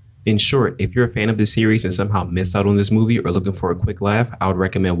life. In short, if you're a fan of this series and somehow missed out on this movie or looking for a quick laugh, I would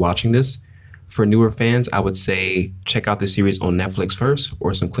recommend watching this. For newer fans, I would say check out the series on Netflix first,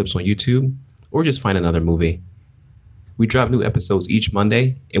 or some clips on YouTube, or just find another movie. We drop new episodes each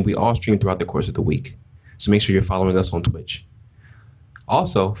Monday, and we all stream throughout the course of the week. So make sure you're following us on Twitch.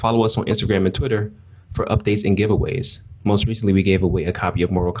 Also, follow us on Instagram and Twitter for updates and giveaways. Most recently, we gave away a copy of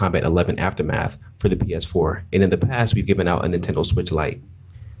Mortal Kombat 11 Aftermath for the PS4, and in the past, we've given out a Nintendo Switch Lite.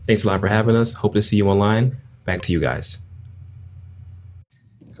 Thanks a lot for having us. Hope to see you online. Back to you guys.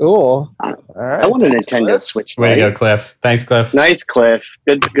 Cool. All right. I want a Nintendo Switch. Way to go, Cliff. Thanks, Cliff. Nice, Cliff.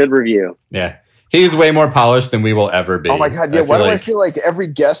 Good review. Yeah. He's way more polished than we will ever be. Oh my god! Yeah, why do I feel like every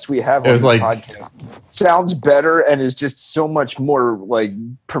guest we have on this podcast sounds better and is just so much more like?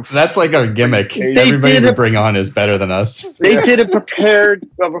 That's like our gimmick. Everybody we bring on is better than us. They did a prepared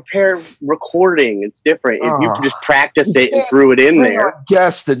recording. It's different. If you could just practice it and threw it in there.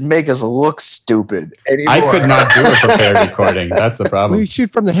 Guests that make us look stupid. Anymore. I could not do a prepared recording. That's the problem. We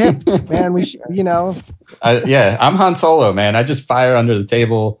shoot from the hip, man. We should, I'm Han Solo, man. I just fire under the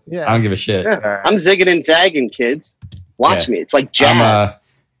table. Yeah. I don't give a shit. Yeah. I'm zigging and zagging, kids. Watch me. It's like jazz.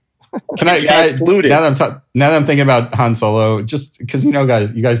 Can I now that I'm thinking about Han Solo, just because you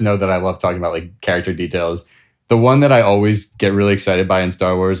guys know that I love talking about like character details. The one that I always get really excited by in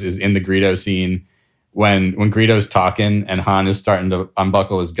Star Wars is in the Greedo scene when Greedo's talking and Han is starting to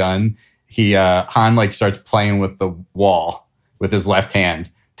unbuckle his gun. Han like starts playing with the wall with his left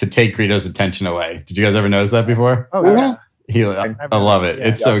hand to take Greedo's attention away. Did you guys ever notice that before? Oh yeah. I love it. Yeah,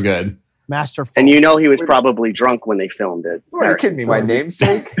 it's so good. Masterful. And he was probably drunk when they filmed it. Are you kidding me? My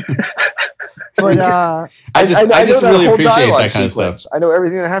namesake? But I just really appreciate that kind of stuff. I know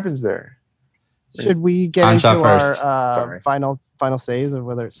everything that happens there. Should we get into our final says of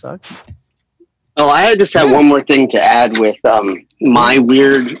whether it sucks? Oh, I just have one more thing to add with my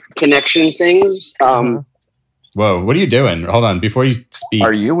weird connection things. Whoa, what are you doing? Hold on, before you speak.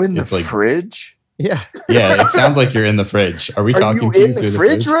 Are you in the fridge? Yeah. Yeah, it sounds like you're in the fridge. Are we talking to you through the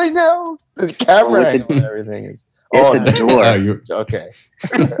fridge right now? The camera angle and everything is. It's a door. Okay.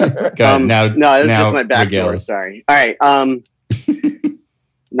 No, this is just my back door. Sorry. All right.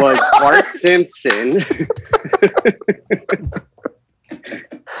 Was Bart Simpson?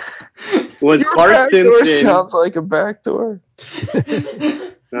 Sounds like a back door.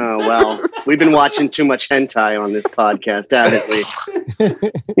 Oh, well, we've been watching too much hentai on this podcast, haven't we?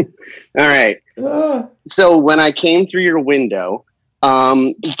 All right. So when I came through your window,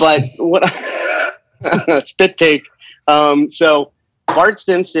 but what spit take. So Bart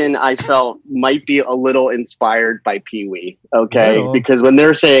Simpson, I felt might be a little inspired by Pee-wee. Okay. Because when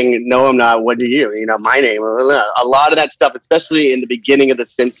they're saying, no, I'm not, what do you? My name, a lot of that stuff, especially in the beginning of The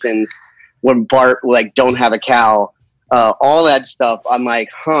Simpsons, when Bart don't have a cow, all that stuff. I'm like,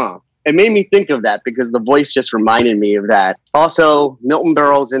 It made me think of that because the voice just reminded me of that. Also, Milton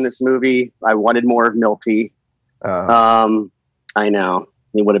Berle's in this movie. I wanted more of Milty. I know.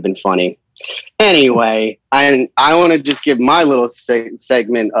 It would have been funny. Anyway, I want to just give my little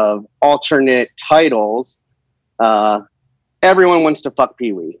segment of alternate titles. Everyone wants to fuck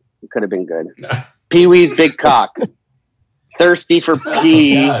Pee-wee. It could have been good. Pee-wee's big cock. Thirsty for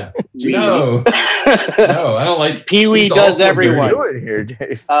pee. Oh, no, I don't like Pee-wee does everyone. Doing here,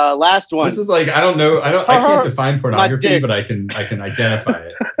 Dave. Last one. This is like I don't know. I can't define pornography, but I can identify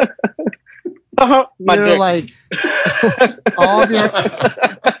it. My You're dick. like all of your.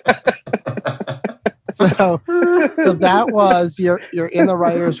 So that was you're in the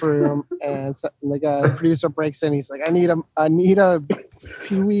writer's room and the producer breaks in. He's like, I need a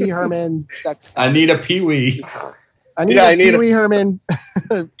Pee-wee Herman sex. I need a Pee-wee. I need a Pee-wee Herman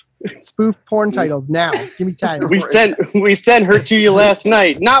spoof porn titles now. Give me time. We sent her to you last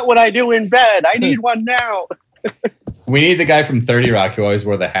night. Not what I do in bed. I need one now. We need the guy from 30 Rock who always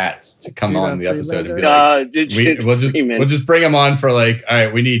wore the hats to come on the episode and be like, we'll just bring him on for like, all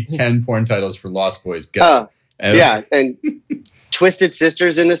right, we need 10 porn titles for Lost Boys. Go. And Twisted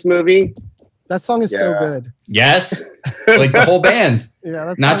Sisters in this movie. That song is so good. Yes. Like the whole band.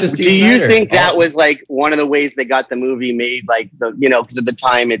 Yeah, not just Do you think that was like one of the ways they got the movie made? Like because at the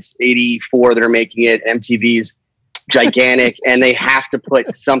time it's 84, they're making it. MTV's gigantic, and they have to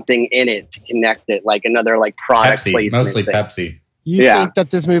put something in it to connect it, like another like product Pepsi, placement. mostly thing. Pepsi. You think that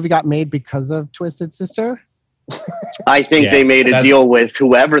this movie got made because of Twisted Sister? I think they made a deal with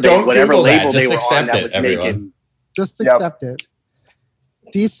whoever whatever label they were on that was everyone. making. Just accept it.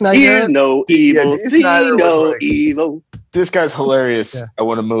 D. Snyder. Hear no evil. See no evil. This guy's hilarious. Yeah. I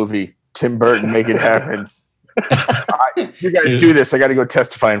want a movie. Tim Burton, make it happen. You guys do this. I got to go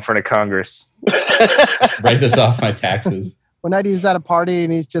testify in front of Congress. Write this off my taxes. One night he's at a party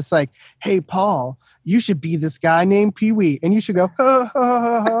and he's just like, hey, Paul, you should be this guy named Pee-wee. And you should go, ha,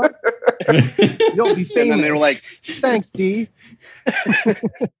 ha, ha, ha. You'll be famous. And then they're like, thanks, D.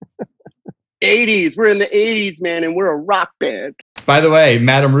 80s. We're in the 80s, man, and we're a rock band. By the way,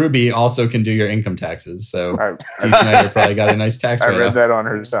 Madam Ruby also can do your income taxes. So D. Snyder probably got a nice tax write-off. I read that on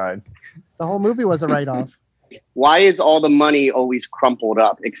her side. The whole movie was a write-off. Why is all the money always crumpled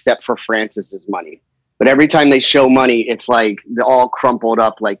up except for Francis's money? But every time they show money, it's like all crumpled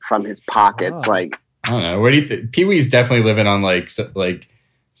up, like from his pockets. Like I don't know. Where do you think Pee-wee's definitely living on like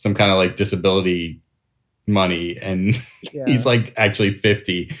some kind of like disability money, and he's like actually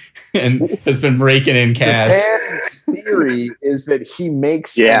 50 and has been raking in cash. The fan theory is that he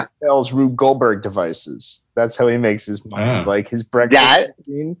makes and sells Rube Goldberg devices. That's how he makes his money. Like his breakfast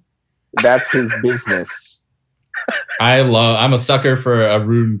machine. That's his business. I'm a sucker for a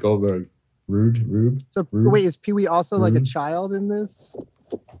Rube Goldberg. Rube. So wait, is Pee-wee also like a child in this?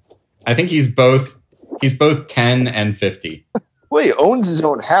 I think he's both 10 and 50. Well, he owns his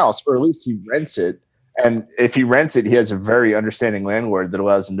own house, or at least he rents it. And if he rents it, he has a very understanding landlord that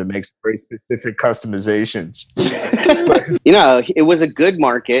allows him to make some very specific customizations. You know, it was a good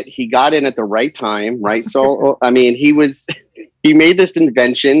market. He got in at the right time, right? So, I mean, he made this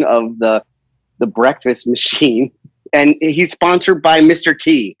invention of the breakfast machine, and he's sponsored by Mr.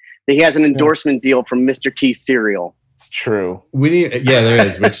 T. He has an endorsement deal from Mr. T cereal. It's true. There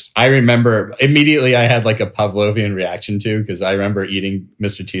is, which I remember immediately. I had like a Pavlovian reaction to, because I remember eating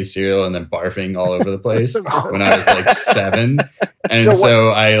Mr. T's cereal and then barfing all over the place when I was like 7. And so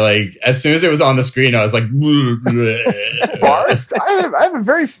I like, as soon as it was on the screen, I was like, barfed? I have a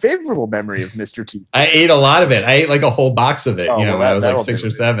very favorable memory of Mr. T. I ate a lot of it. I ate like a whole box of it. When I was like 6 or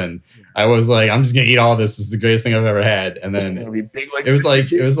 7. I was like, I'm just gonna eat all this. This is the greatest thing I've ever had. And then it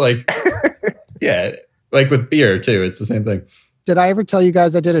was like, yeah. Like with beer, too. It's the same thing. Did I ever tell you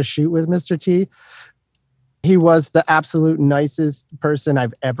guys I did a shoot with Mr. T? He was the absolute nicest person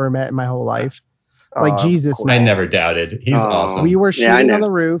I've ever met in my whole life. Like, Jesus. I never doubted. He's awesome. We were shooting on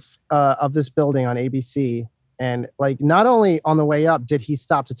the roof of this building on ABC. And, like, not only on the way up did he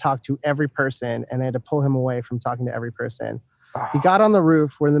stop to talk to every person, and they had to pull him away from talking to every person. He got on the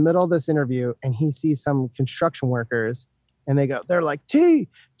roof. We're in the middle of this interview, and he sees some construction workers. And they're like, T,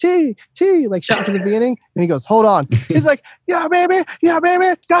 like shouting from the beginning. And he goes, hold on. He's like, yeah, baby.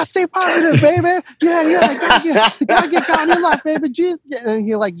 Gotta stay positive, baby. Yeah. Gotta get God in your life, baby. And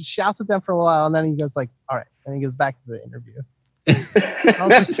he like shouts at them for a while. And then he goes like, all right. And he goes back to the interview. I was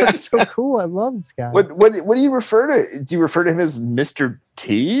like, that's so cool. I love this guy. What do you refer to? Do you refer to him as Mr.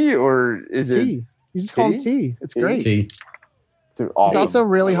 T, or is T. it? You just call him T. It's great. T. Awesome. It's also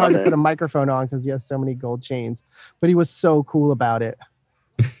really hard to put a microphone on because he has so many gold chains, but he was so cool about it.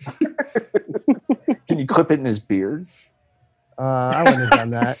 Can you clip it in his beard? I wouldn't have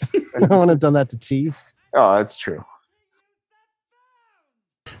done that. I wouldn't have done that to T. Oh, that's true.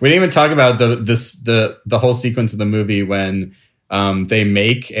 We didn't even talk about the whole sequence of the movie when they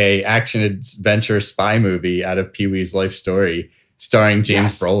make a action adventure spy movie out of Pee-wee's life story. Starring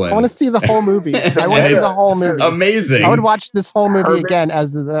James Brolin. I want to see the whole movie. I want to see the whole movie. Amazing. I would watch this whole movie again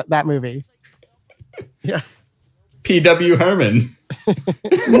as that movie. Yeah. P.W. Herman.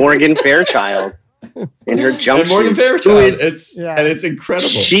 Morgan Fairchild in her jumpsuit. Morgan Fairchild. And it's incredible.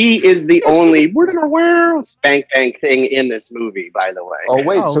 She is the only spank bang thing in this movie, by the way. Oh,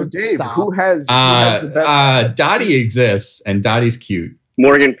 wait. So, Dave, who has the best? Dottie exists, and Dottie's cute.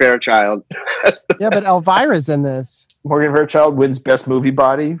 Morgan Fairchild. Yeah, but Elvira's in this. Morgan Fairchild wins Best Movie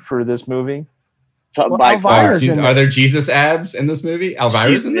Body for this movie. Elvira's in Are there Jesus abs in this movie?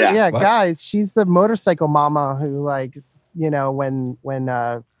 Elvira's in this? Yeah, guys, she's the motorcycle mama who, like, when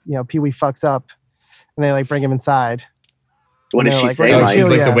Pee-wee fucks up and they like bring him inside. What does she like, say? She's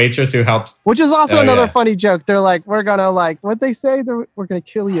like the waitress who helps. Which is also another funny joke. They're like, we're gonna like what they say. We're gonna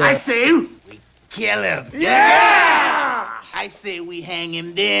kill you. I say we kill him. Yeah. I say we hang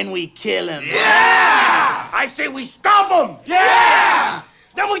him, then we kill him. Yeah! I say we stomp him. Yeah!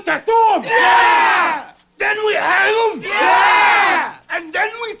 Then we tattoo him. Yeah! Then we hang him. Yeah! And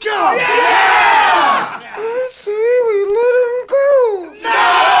then we kill him. Yeah! I say we let him go. No!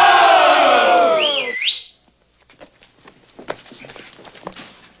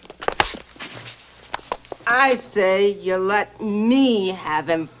 I say you let me have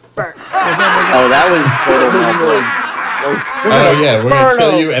him first. Oh, that was total. Oh yeah, we're gonna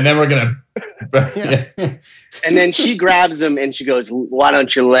kill you, and then we're gonna. And then she grabs him and she goes, "Why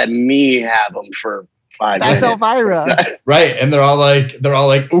don't you let me have him for 5 minutes?" That's Elvira, right? And they're all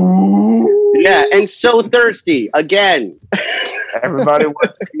like, "Ooh, yeah," and so thirsty again. Everybody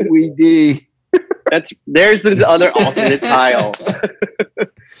wants Pee-wee D. There's the other alternate tile.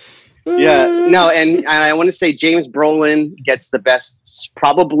 Yeah, no, and I want to say James Brolin gets the best,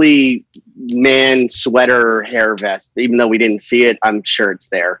 probably man sweater hair vest. Even though we didn't see it, I'm sure it's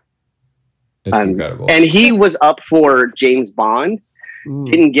there. It's incredible. And he was up for James Bond,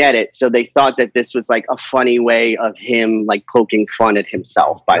 didn't get it, so they thought that this was like a funny way of him like poking fun at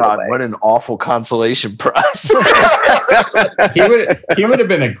himself. By the way, what an awful consolation prize! He would have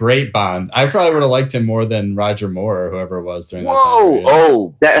been a great Bond. I probably would have liked him more than Roger Moore or whoever it was during that time.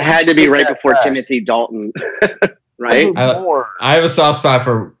 Oh, that had to be right before Timothy Dalton, right? I have a soft spot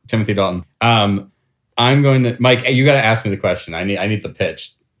for Timothy Dalton. I'm going to Mike. You got to ask me the question. I need the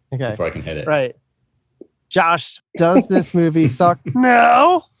pitch before I can hit it. Right. Josh, does this movie suck?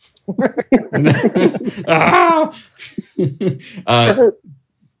 No. I'm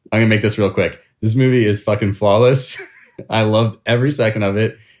gonna make this real quick. This movie is fucking flawless. I loved every second of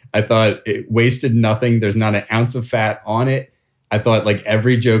it. I thought it wasted nothing. There's not an ounce of fat on it. I thought like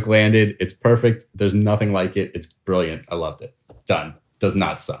every joke landed. It's perfect. There's nothing like it. It's brilliant. I loved it. Done. Does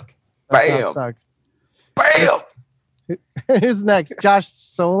not suck. Bam. Bam. Who's next? Josh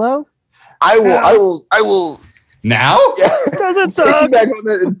Solo? I will. Now? Yeah. Does it suck? Back on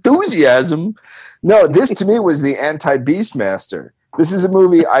that enthusiasm. No, this to me was the anti-Beastmaster. This is a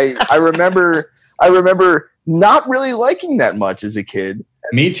movie I remember not really liking that much as a kid.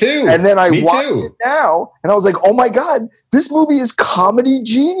 Me too. And then I watched it now, and I was like, oh my God, this movie is comedy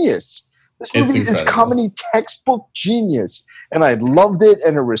genius. This movie is comedy textbook genius. And I loved it,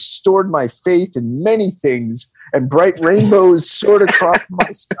 and it restored my faith in many things, and bright rainbows soared across my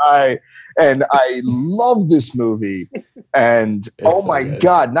sky. And I love this movie. And oh my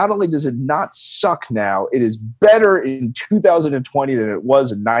God, not only does it not suck now, it is better in 2020 than it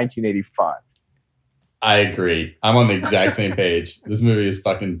was in 1985. I agree. I'm on the exact same page. This movie is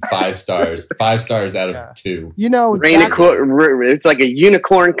fucking 5 stars. 5 stars out of 2. You know, it's like a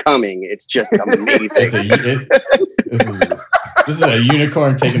unicorn coming. It's just amazing. This is a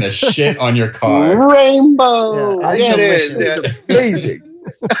unicorn taking a shit on your car. Rainbow. Yeah, it's amazing.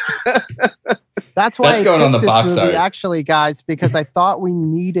 That's why that's going on the box art. Actually, guys, because I thought we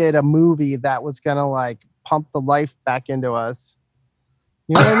needed a movie that was gonna like pump the life back into us.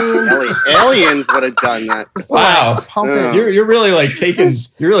 You know what I mean? Aliens would have done that. Wow, you're really like taking.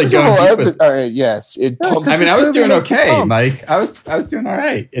 You're really going deep with. All right, yes, it pumped. I mean, I was doing okay, Mike. I was doing all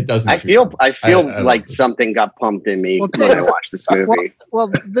right. It does. I feel like something got pumped in me when I watched this movie. Well,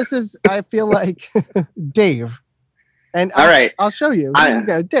 this is. I feel like Dave. And all right, I'll show you.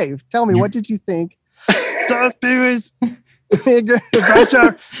 Dave, tell me, what did you think? Dust Pee-wee's Big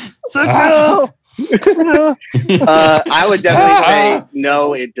Adventure. I would definitely say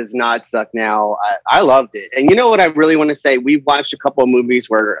no, it does not suck now. I loved it. And you know what I really want to say? We've watched a couple of movies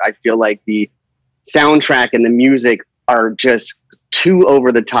where I feel like the soundtrack and the music are just too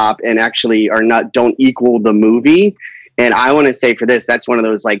over the top and actually don't equal the movie. And I want to say for this, that's one of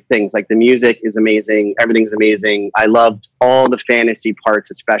those like things. Like the music is amazing, everything's amazing. I loved all the fantasy parts,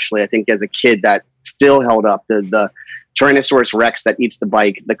 especially. I think as a kid that still held up. The Tyrannosaurus Rex that eats the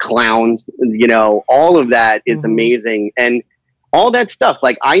bike, the clowns, all of that is amazing. And all that stuff,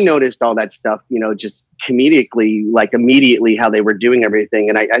 like I noticed all that stuff, just comedically, like immediately how they were doing everything.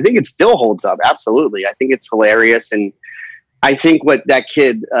 And I think it still holds up. Absolutely. I think it's hilarious. And I think what that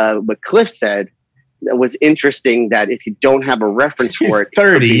kid, what Cliff said, was interesting, that if you don't have a reference for it,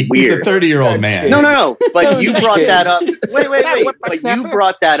 30. He's a 30-year-old man. No. But you brought that up. Wait. But you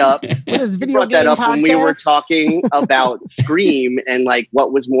brought that up. When we were talking about Scream and like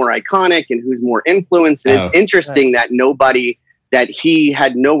what was more iconic and who's more influenced. And it's interesting that he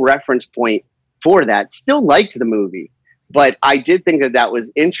had no reference point for that. Still liked the movie, but I did think that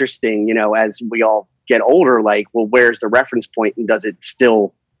was interesting. As we all get older, like, well, where's the reference point, and does it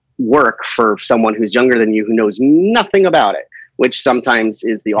still work for someone who's younger than you who knows nothing about it, which sometimes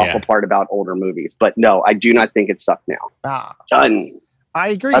is the awful part about older movies. But no, I do not think it sucked now. Done. I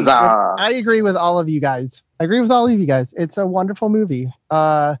agree. I agree with all of you guys. It's a wonderful movie.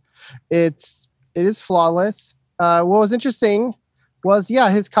 It is flawless. What was interesting was,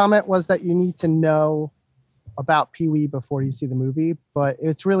 his comment was that you need to know about Pee-wee before you see the movie, but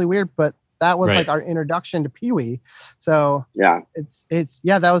it's really weird. But that was like our introduction to Pee-wee. So it's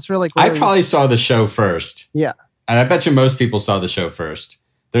that was really cool. I probably saw the show first. Yeah. And I bet you most people saw the show first.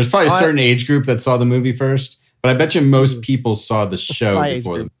 There's probably a certain age group that saw the movie first, but I bet you most people saw the show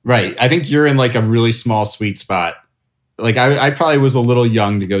before them. Right. I think you're in like a really small sweet spot. Like I probably was a little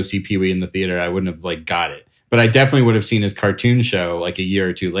young to go see Pee-wee in the theater. I wouldn't have like got it, but I definitely would have seen his cartoon show like a year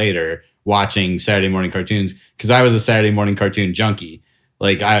or two later, watching Saturday morning cartoons, because I was a Saturday morning cartoon junkie.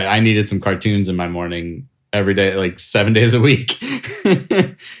 Like I needed some cartoons in my morning every day, like 7 days a week.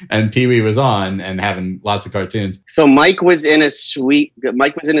 And Pee-wee was on and having lots of cartoons. So Mike was in a sweet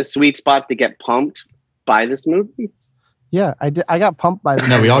spot to get pumped by this movie. Yeah, I did. I got pumped by this.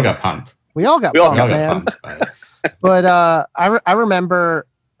 No, we all got pumped. We all got pumped by it. But I remember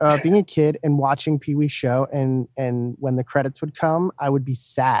being a kid and watching Pee-wee's show, and when the credits would come, I would be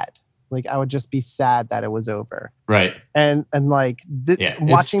sad. Like I would just be sad that it was over. Right. And like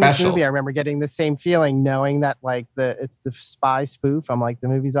watching this movie, I remember getting the same feeling, knowing that like it's the spy spoof. I'm like, the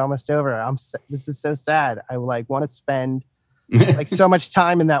movie's almost over. This is so sad. I like want to spend like so much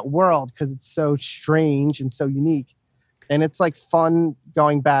time in that world because it's so strange and so unique. And it's like fun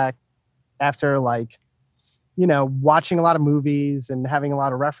going back after like, you know, watching a lot of movies and having a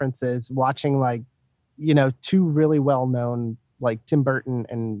lot of references, watching like, you know, two really well-known, like Tim Burton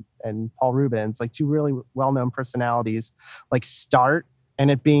and Paul Rubens, like two really well-known personalities, like start,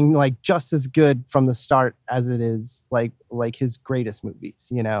 and it being like just as good from the start as it is like his greatest movies,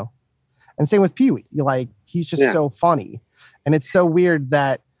 you know? And same with Pee-wee. Like, he's just so funny. And it's so weird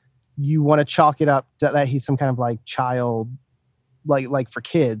that you want to chalk it up that he's some kind of like child, like for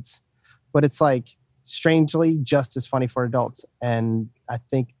kids, but it's like strangely just as funny for adults. And I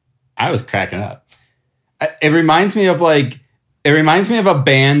think I was cracking up. It reminds me of a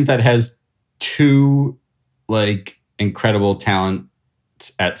band that has two like incredible talent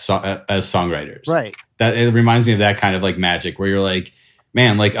as songwriters. Right. That it reminds me of that kind of like magic where you're like,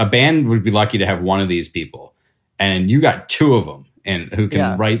 man, like a band would be lucky to have one of these people, and you got two of them and who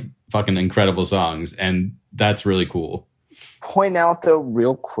can write fucking incredible songs, and that's really cool. Point out though,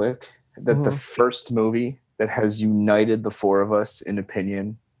 real quick, that the first movie that has united the four of us in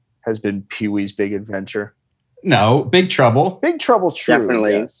opinion has been Pee-wee's Big Adventure. No, Big Trouble. Big Trouble, true.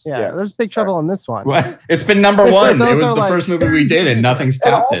 Definitely. Yes. Yeah, there's Big Trouble in this one. Well, it's been number one. It was the like, first movie we did, and nothing's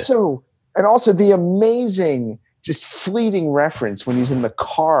topped it. And also the amazing, just fleeting reference when he's in the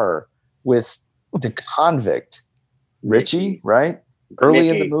car with the convict, Richie, right? Early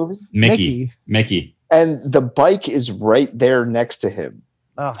in the movie? Mickey. And the bike is right there next to him.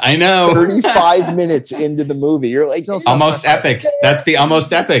 Oh. I know. 35 minutes into the movie. You're like, almost epic. That's the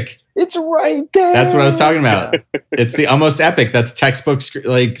almost epic. It's right there. That's what I was talking about. It's the almost epic. That's textbook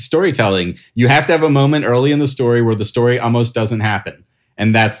like storytelling. You have to have a moment early in the story where the story almost doesn't happen.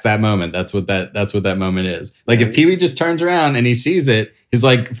 And that's that moment. That's what that moment is. Like if Pee-wee just turns around and he sees it, he's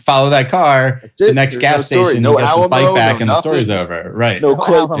like, follow that car to the next gas station. No he gets Alamo, his bike back and nothing. the story's over. Right. No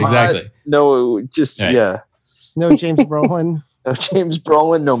Clip. Exactly. No, just, No James Brolin. No James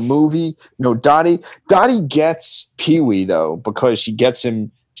Brolin, no movie, no Dottie. Dottie gets Pee-wee, though, because she gets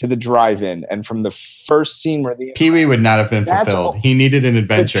him to the drive-in. And from the first scene where Pee-wee would not have been fulfilled. He needed an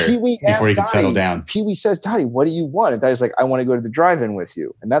adventure before he could settle down. Pee-wee says, Dottie, what do you want? And Dottie's like, I want to go to the drive-in with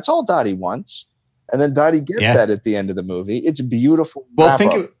you. And that's all Dottie wants. And then Dottie gets that at the end of the movie. It's beautiful. Well,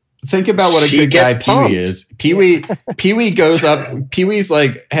 think about what a good guy Pee-wee is. Pee-wee goes up. Pee-wee's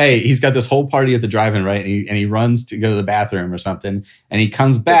like, hey, he's got this whole party at the drive-in, right? And he runs to go to the bathroom or something. And he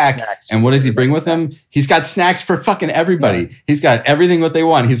comes back. And what does he bring with him? He's got snacks for fucking everybody. Yeah. He's got everything what they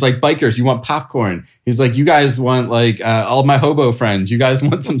want. He's like, bikers, you want popcorn? He's like, you guys want like all my hobo friends. You guys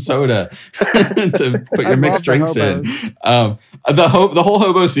want some soda to put your mixed drinks in. The whole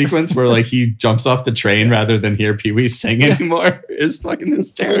hobo sequence where like he jumps off the train rather than hear Pee-wee sing anymore is fucking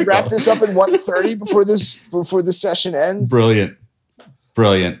hysterical. Wrap this up at 1:30 before the session ends. Brilliant.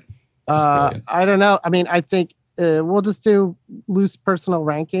 I don't know. I mean, I think we'll just do loose personal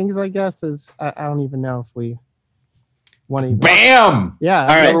rankings, I guess. I don't even know if we want to. Bam! Yeah. All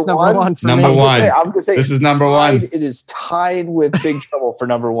right. Number one for number me. one. I'm gonna say this is number one. It is tied with Big Trouble for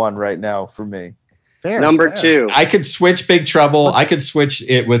number one right now for me. Number two. I could switch Big Trouble. I could switch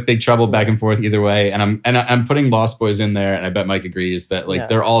it with Big Trouble back and forth either way. And I'm putting Lost Boys in there, and I bet Mike agrees that like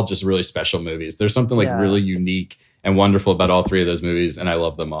they're all just really special movies. There's something like really unique and wonderful about all three of those movies, and I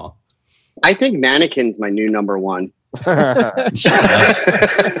love them all. I think Mannequin's my new number one. Every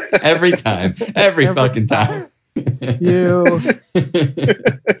time. Every fucking time.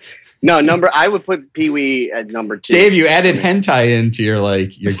 I would put Pee-wee at number two. Dave, you added hentai into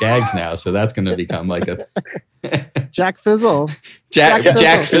your gags now, so that's going to become like a Jack Fizzle. Jack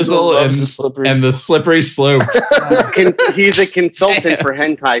Fizzle and the slippery slope. He's a consultant for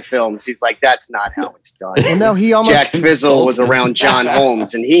hentai films. He's like, that's not how it's done. Well, no, he almost Jack Fizzle was around John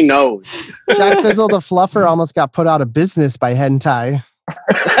Holmes, and he knows. Jack Fizzle, the fluffer, almost got put out of business by hentai.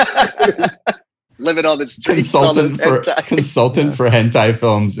 Living on the streets. Consultant for hentai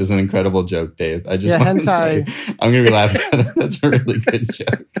films is an incredible joke, Dave. I just want to say, I'm going to be laughing at that. That's a really good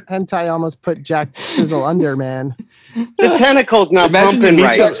joke. Hentai almost put Jack Fizzle under, man. The tentacle's not pumping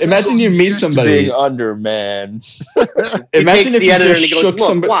right. Imagine you meet somebody under, man. Imagine if you just shook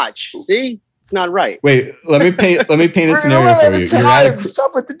somebody. Watch, see, it's not right. Wait, let me paint a scenario for you.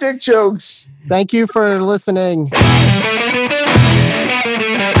 Stop with the dick jokes. Thank you for listening.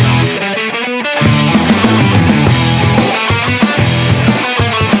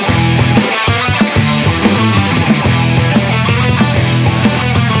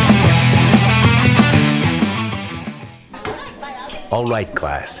 All right,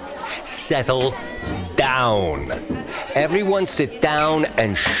 class, settle down. Everyone sit down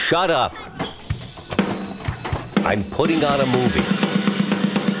and shut up. I'm putting on a movie.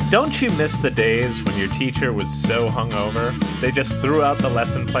 Don't you miss the days when your teacher was so hungover, they just threw out the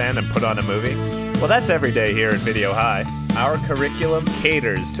lesson plan and put on a movie? Well, that's every day here at Video High. Our curriculum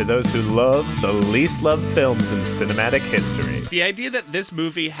caters to those who love the least loved films in cinematic history. The idea that this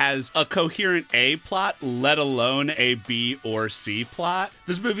movie has a coherent A plot, let alone a B or C plot,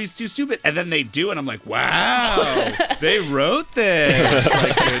 this movie's too stupid. And then they do, and I'm like, wow, they wrote this.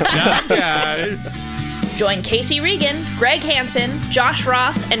 Like, good job, guys. Join Casey Regan, Greg Hansen, Josh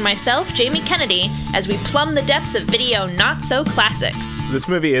Roth, and myself, Jamie Kennedy, as we plumb the depths of video not-so-classics. This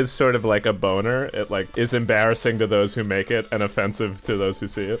movie is sort of like a boner. It is embarrassing to those who make it and offensive to those who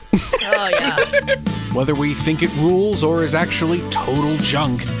see it. Oh, yeah. Whether we think it rules or is actually total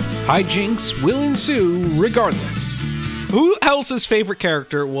junk, hijinks will ensue regardless. Who else's favorite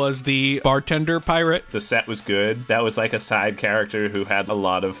character was the bartender pirate? The set was good. That was like a side character who had a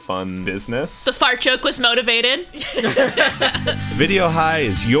lot of fun business. The fart joke was motivated. Video High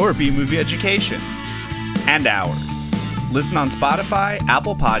is your B-movie education. And ours. Listen on Spotify,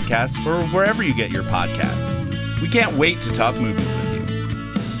 Apple Podcasts, or wherever you get your podcasts. We can't wait to talk movies with you.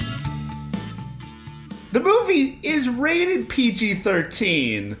 The movie is rated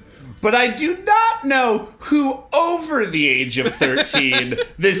PG-13. But I do not know who over the age of 13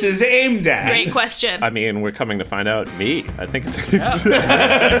 this is aimed at. Great question. I mean, we're coming to find out. Me. I think it's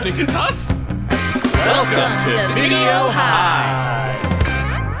I think it's us. Welcome to Video High.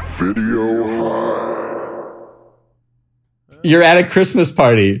 Video High. You're at a Christmas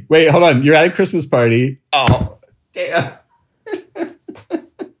party. Wait, hold on. You're at a Christmas party. Oh, damn.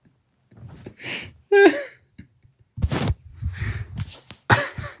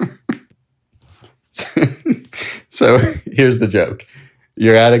 So here's the joke.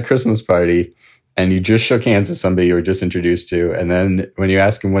 You're at a Christmas party and you just shook hands with somebody you were just introduced to. And then when you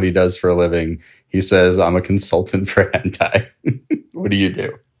ask him what he does for a living, he says, I'm a consultant for hentai. What do you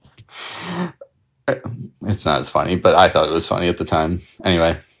do? It's not as funny, but I thought it was funny at the time.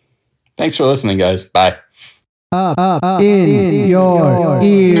 Anyway, thanks for listening, guys. Bye. Up in your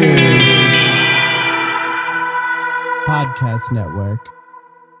ears. Podcast Network.